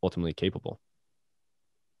that was ultimately capable?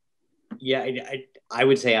 Yeah, I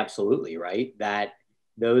would say absolutely, right? That's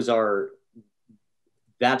the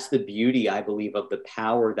beauty, I believe, of the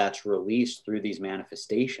power that's released through these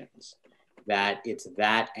manifestations, that it's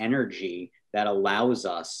that energy that allows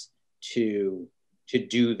us to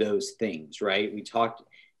do those things, right? We talked,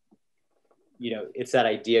 it's that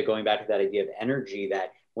idea, going back to that idea of energy,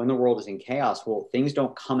 that when the world is in chaos, well, things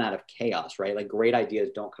don't come out of chaos, right? Like great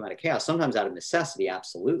ideas don't come out of chaos, sometimes out of necessity,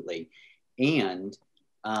 absolutely. And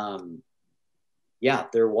yeah,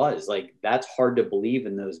 there was, like, that's hard to believe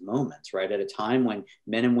in those moments, right? At a time when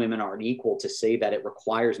men and women aren't equal, to say that it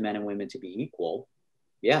requires men and women to be equal.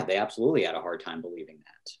 Yeah, they absolutely had a hard time believing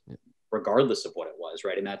that, regardless of what it was,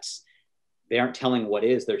 right? And they aren't telling what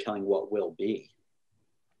is, they're telling what will be.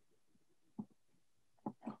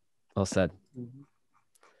 Well said.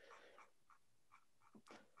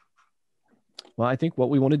 Well, I think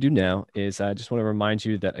what we want to do now is I just want to remind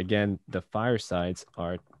you that, again, the Firesides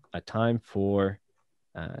are a time for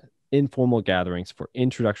informal gatherings for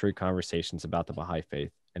introductory conversations about the Baha'i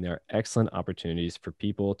faith. And there are excellent opportunities for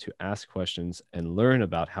people to ask questions and learn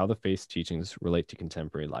about how the faith's teachings relate to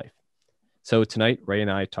contemporary life. So tonight, Ray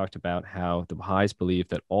and I talked about how the Baha'is believe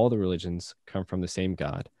that all the religions come from the same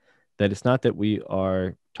God, that it's not that we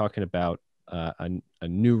are talking about a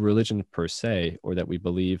new religion per se, or that we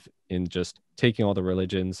believe in just taking all the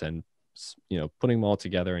religions and putting them all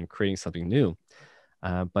together and creating something new,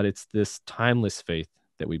 but it's this timeless faith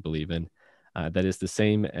that we believe in, that is the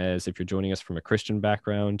same as if you're joining us from a Christian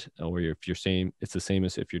background, or if you're saying it's the same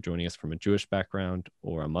as if you're joining us from a Jewish background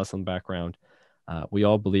or a Muslim background. We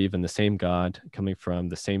all believe in the same God, coming from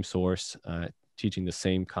the same source, teaching the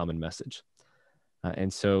same common message.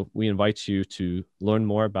 And so we invite you to learn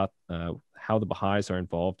more about how the Baha'is are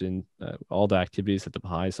involved in all the activities that the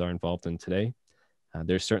Baha'is are involved in today.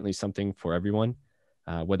 There's certainly something for everyone,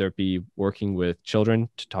 whether it be working with children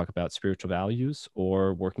to talk about spiritual values,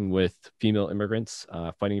 or working with female immigrants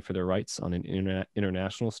fighting for their rights on an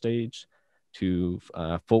international stage, to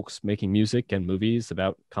folks making music and movies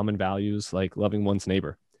about common values like loving one's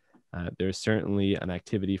neighbor. There's certainly an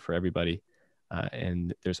activity for everybody,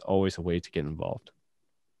 and there's always a way to get involved.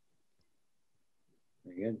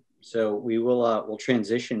 Very good. So we will we'll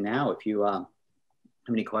transition now. If you have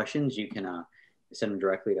any questions, you can send them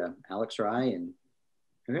directly to Alex or I. And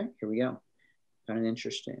okay, here we go. Found it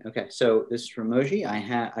interesting. Okay, so this is from Moji.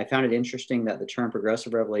 I found it interesting that the term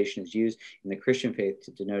progressive revelation is used in the Christian faith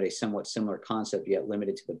to denote a somewhat similar concept, yet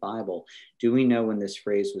limited to the Bible. Do we know when this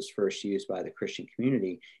phrase was first used by the Christian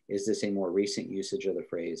community? Is this a more recent usage of the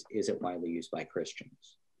phrase? Is it widely used by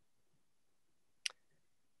Christians?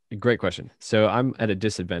 Great question. So I'm at a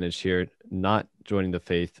disadvantage here, not joining the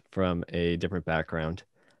faith from a different background.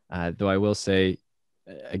 Though I will say,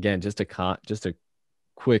 again, just a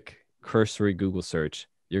quick cursory Google search,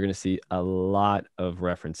 you're going to see a lot of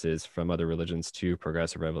references from other religions to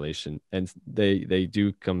progressive revelation, and they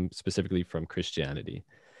do come specifically from Christianity.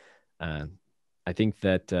 I think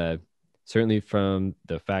that certainly from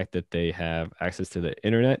the fact that they have access to the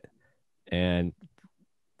internet, and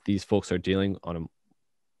these folks are dealing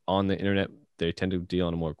on the internet, they tend to deal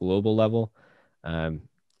on a more global level.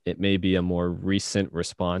 It may be a more recent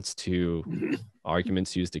response to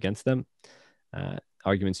arguments used against them,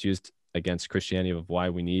 arguments used against Christianity of why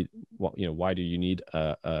do you need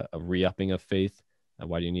a re-upping of faith?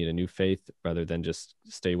 Why do you need a new faith rather than just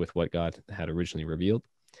stay with what God had originally revealed?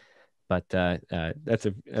 But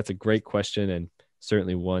that's a great question, and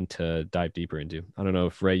certainly one to dive deeper into. I don't know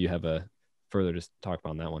if Ray, you have a further to talk about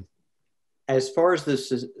on that one. As far as the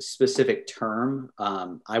specific term,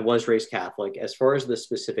 I was raised Catholic. As far as the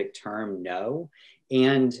specific term, no.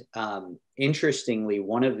 And interestingly,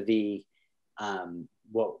 one of the, I'll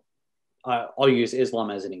use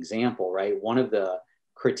Islam as an example, right? One of the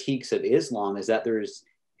critiques of Islam is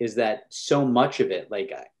that so much of it,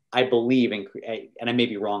 like I believe, and I may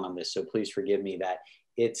be wrong on this, so please forgive me, that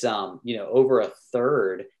it's, over a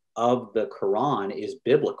third of the Quran is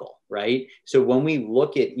biblical, right? So when we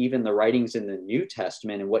look at even the writings in the New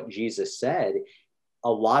Testament and what Jesus said,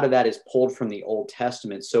 a lot of that is pulled from the Old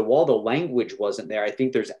Testament. So while the language wasn't there, I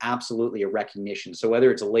think there's absolutely a recognition. So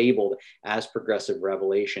whether it's labeled as progressive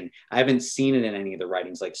revelation, I haven't seen it in any of the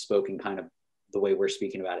writings, like spoken kind of the way we're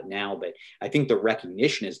speaking about it now, but I think the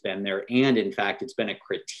recognition has been there. And in fact, it's been a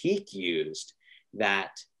critique used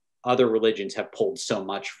that other religions have pulled so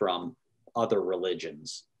much from other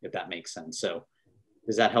religions, if that makes sense. So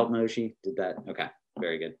does that help, Moshi? Okay,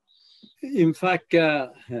 very good. In fact,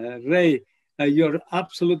 Ray, you're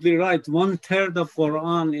absolutely right. 1/3 of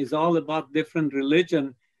Quran is all about different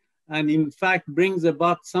religion, and in fact brings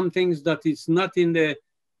about some things that is not in the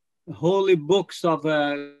holy books of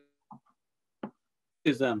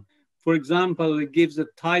For example, it gives a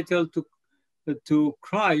title to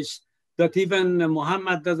Christ that even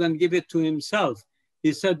Muhammad doesn't give it to himself.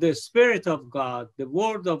 He said the Spirit of God, the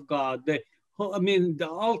Word of God,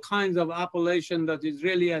 all kinds of appellation that is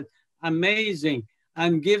really amazing,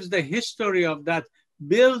 and gives the history of that,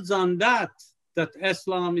 builds on that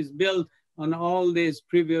Islam is built on all these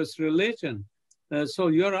previous religions. So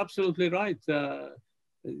you're absolutely right. The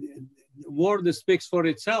word speaks for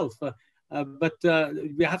itself, but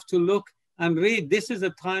we have to look and read. This is a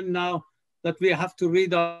time now that we have to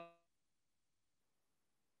read our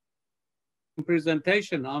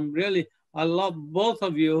presentation. I love both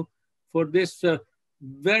of you for this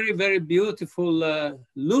very, very beautiful,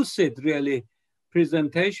 lucid, really,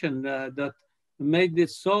 presentation that made it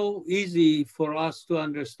so easy for us to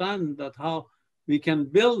understand that how we can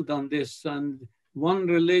build on this. And one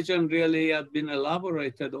religion really has been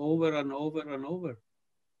elaborated over and over and over.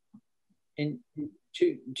 And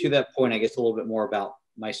to that point, I guess a little bit more about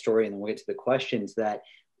my story and then we'll get to the questions. That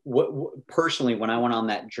personally, when I went on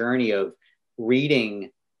that journey of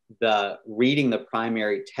reading the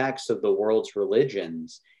primary texts of the world's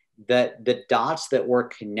religions, that the dots that were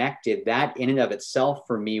connected, that in and of itself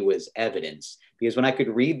for me was evidence. Because when I could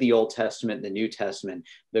read the Old Testament, the New Testament,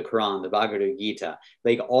 the Quran, the Bhagavad Gita,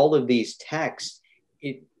 like all of these texts,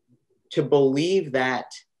 to believe that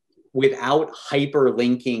without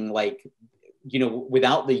hyperlinking,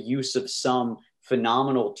 without the use of some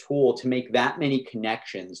phenomenal tool to make that many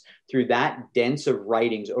connections through that dense of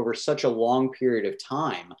writings over such a long period of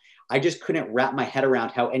time, I just couldn't wrap my head around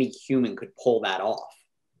how any human could pull that off.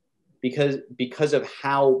 Because of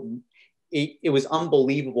how it was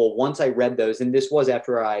unbelievable once I read those. And this was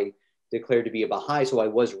after I declared to be a Baha'i, so I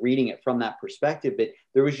was reading it from that perspective, but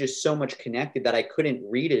there was just so much connected that I couldn't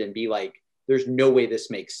read it and be like, there's no way this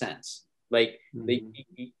makes sense.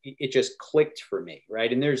 It just clicked for me,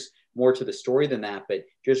 right? And there's more to the story than that, but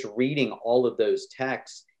just reading all of those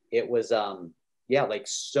texts, it was,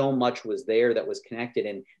 so much was there that was connected.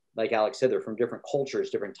 And like Alex said, they're from different cultures,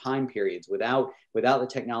 different time periods. Without the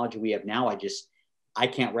technology we have now, I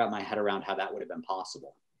can't wrap my head around how that would have been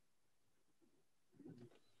possible.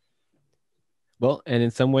 Well, and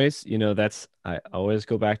in some ways, I always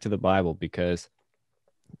go back to the Bible, because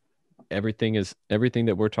everything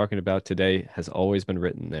that we're talking about today has always been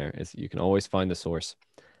written there. You can always find the source.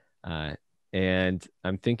 And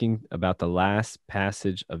I'm thinking about the last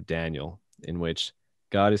passage of Daniel, in which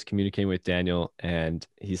God is communicating with Daniel, and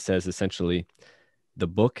he says essentially, the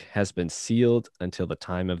book has been sealed until the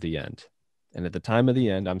time of the end. And at the time of the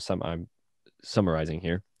end, I'm summarizing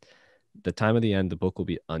here, the time of the end, the book will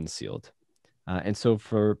be unsealed. And so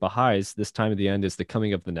for Baha'is, this time of the end is the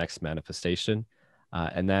coming of the next manifestation.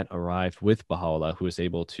 And that arrived with Baha'u'llah, who was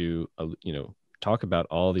able to, talk about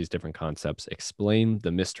all these different concepts, explain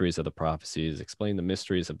the mysteries of the prophecies, explain the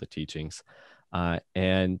mysteries of the teachings,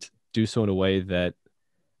 and do so in a way that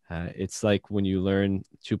it's like when you learn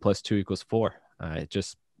 2 + 2 = 4. It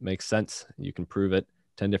just makes sense. You can prove it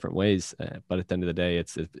 10 different ways, but at the end of the day,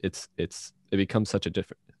 it becomes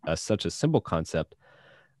such a simple concept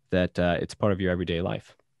that it's part of your everyday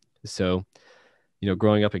life. So,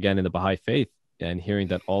 growing up again in the Baha'i faith and hearing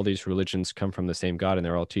that all these religions come from the same God and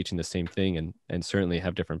they're all teaching the same thing and certainly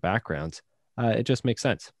have different backgrounds, it just makes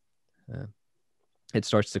sense. It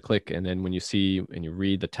starts to click. And then when you see and you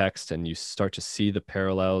read the text and you start to see the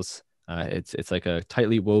parallels, it's like a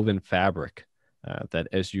tightly woven fabric that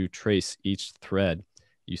as you trace each thread,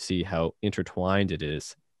 you see how intertwined it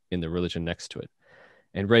is in the religion next to it.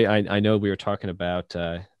 And Ray, I know we were talking about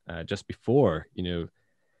just before,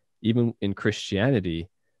 even in Christianity,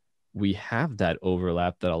 we have that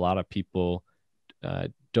overlap that a lot of people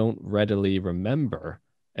don't readily remember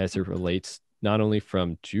as it relates not only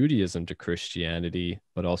from Judaism to Christianity,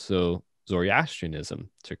 but also Zoroastrianism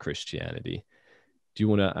to Christianity. Do you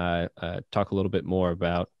want to talk a little bit more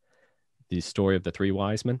about the story of the 3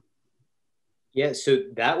 wise men? Yeah, so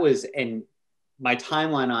that was, and my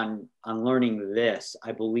timeline on learning this,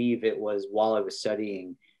 I believe it was while I was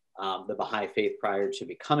studying the Baha'i faith prior to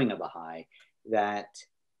becoming a Baha'i, that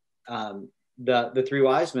the 3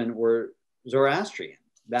 wise men were Zoroastrian,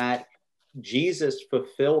 that Jesus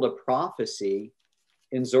fulfilled a prophecy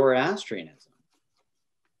in Zoroastrianism,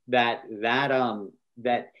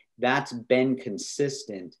 that's been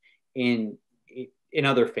consistent in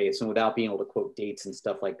other faiths, and without being able to quote dates and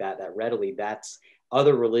stuff like that readily, that's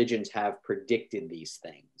other religions have predicted these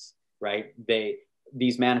things, right?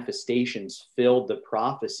 These manifestations filled the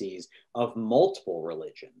prophecies of multiple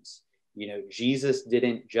religions. Jesus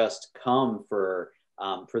didn't just come for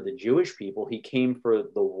the Jewish people; he came for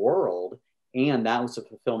the world, and that was a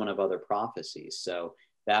fulfillment of other prophecies. So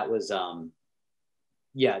that was, again,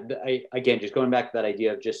 just going back to that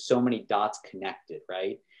idea of just so many dots connected,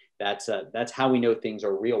 right? That's how we know things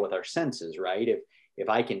are real with our senses, right? If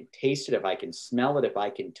I can taste it, if I can smell it, if I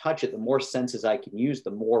can touch it, the more senses I can use,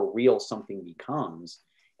 the more real something becomes.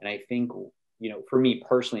 And I think, for me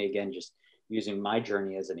personally, again, just using my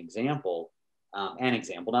journey as an example,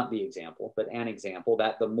 not the example, but an example,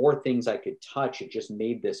 that the more things I could touch, it just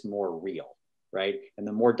made this more real, right? And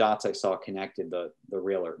the more dots I saw connected, the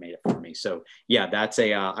realer it made it for me. So yeah,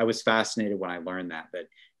 I was fascinated when I learned that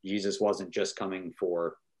Jesus wasn't just coming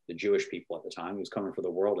for the Jewish people at the time, he was coming for the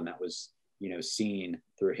world, and that was, seen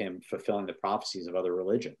through him fulfilling the prophecies of other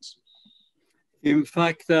religions. In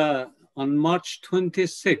fact, on March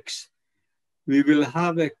 26th, we will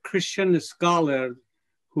have a Christian scholar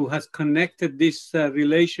who has connected this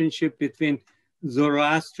relationship between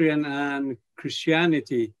Zoroastrian and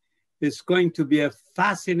Christianity. It's going to be a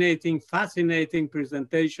fascinating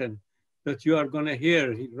presentation that you are going to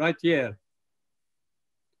hear right here,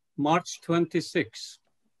 March 26th.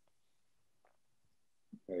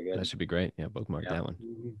 Very good. That should be great. Yeah, bookmark that one.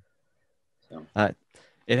 Mm-hmm.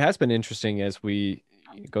 It has been interesting as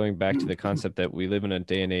going back to the concept that we live in a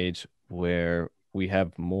day and age where we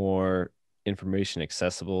have more information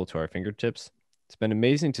accessible to our fingertips. It's been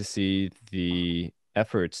amazing to see the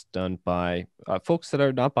efforts done by folks that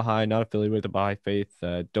are not Baha'i, not affiliated with the Baha'i faith,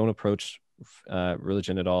 don't approach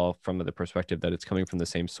religion at all from the perspective that it's coming from the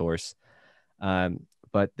same source.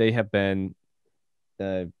 But they have been,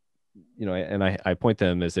 and I point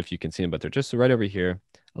them as if you can see them, but they're just right over here.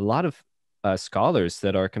 A lot of scholars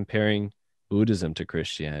that are comparing Buddhism to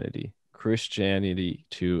Christianity, Christianity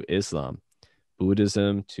to Islam,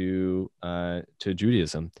 Buddhism to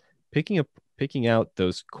Judaism, picking out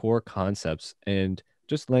those core concepts and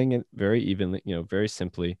just laying it very evenly, very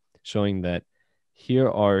simply, showing that here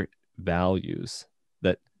are values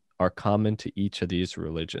that are common to each of these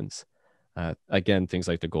religions. Again, things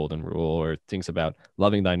like the golden rule, or things about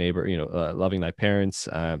loving thy neighbor, loving thy parents,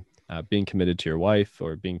 being committed to your wife,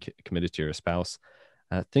 or being committed to your spouse,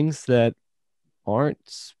 things that aren't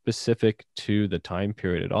specific to the time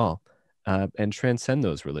period at all, and transcend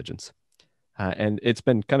those religions. And it's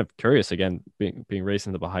been kind of curious, again, being raised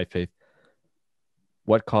in the Baha'i faith,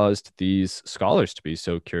 what caused these scholars to be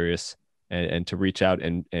so curious and to reach out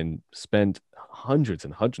and spend hundreds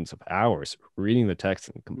and hundreds of hours reading the text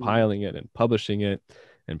and compiling it and publishing it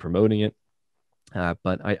and promoting it.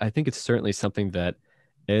 But I think it's certainly something that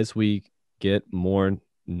as we have more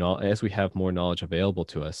knowledge available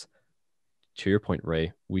to us, to your point,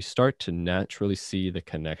 Ray, we start to naturally see the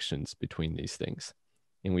connections between these things.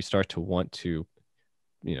 And we start to want to,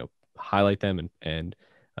 highlight them and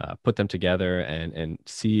put them together and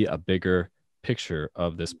see a bigger picture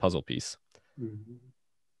of this puzzle piece. Mm-hmm.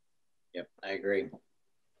 Yep, I agree.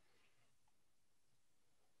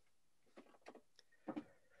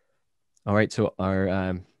 All right, so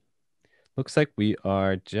our looks like we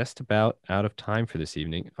are just about out of time for this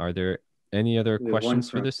evening. Are there any other questions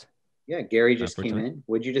for this? Yeah, Gary just came in.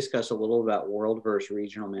 Would you discuss a little about world versus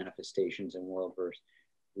regional manifestations and world versus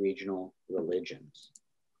regional religions?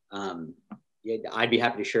 Yeah, I'd be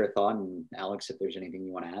happy to share a thought, and Alex, if there's anything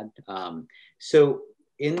you want to add. So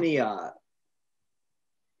in the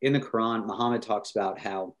Quran, Muhammad talks about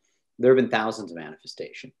how there have been thousands of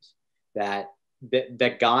manifestations, that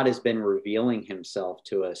God has been revealing himself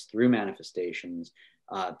to us through manifestations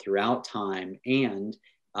throughout time. And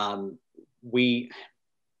I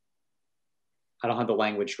don't have the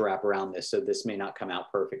language to wrap around this, so this may not come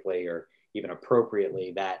out perfectly or even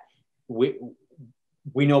appropriately, that we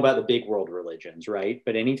know about the big world religions, right?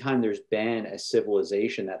 But anytime there's been a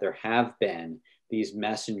civilization, that there have been these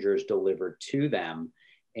messengers delivered to them.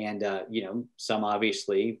 And, some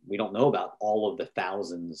obviously we don't know about all of the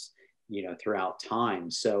thousands, throughout time.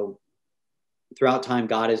 So throughout time,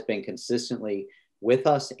 God has been consistently with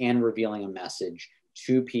us and revealing a message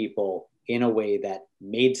to people in a way that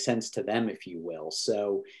made sense to them, if you will.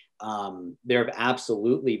 So there have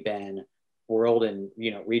absolutely been world and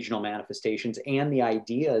regional manifestations, and the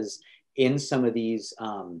ideas in some of these.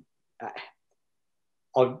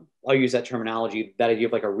 I'll use that terminology, that idea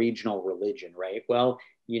of like a regional religion, right? Well,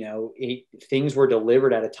 things were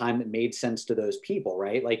delivered at a time that made sense to those people,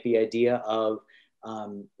 right? Like the idea of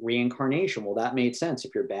reincarnation. Well, that made sense.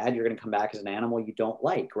 If you're bad, you're going to come back as an animal you don't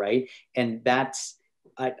like, right? And that's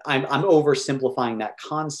I'm oversimplifying that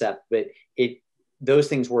concept, but those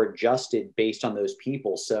things were adjusted based on those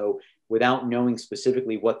people. So without knowing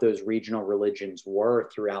specifically what those regional religions were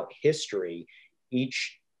throughout history,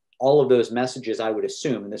 all of those messages, I would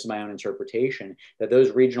assume, and this is my own interpretation, that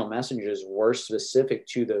those regional messages were specific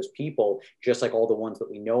to those people, just like all the ones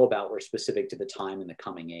that we know about were specific to the time and the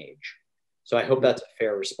coming age. So I hope that's a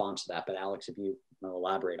fair response to that. But Alex, if you want to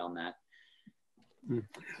elaborate on that.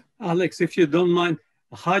 Alex, if you don't mind,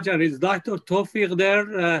 Hajar, is Dr. Tawfiq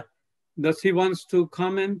there? Does he wants to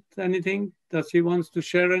comment anything? Does he wants to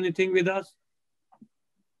share anything with us?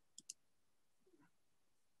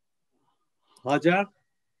 Hajar?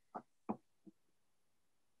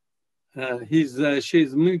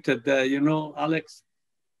 She's muted, you know, Alex.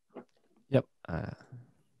 Yep.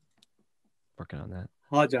 Working on that.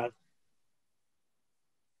 Hajar.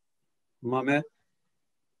 Mehmet.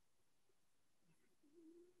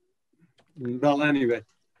 Well, anyway,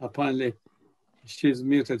 apparently she's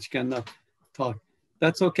muted. She cannot talk.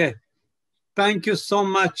 That's okay. Thank you so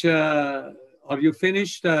much. Are you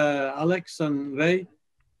finished, Alex and Ray?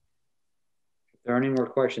 If there are any more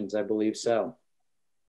questions, I believe so.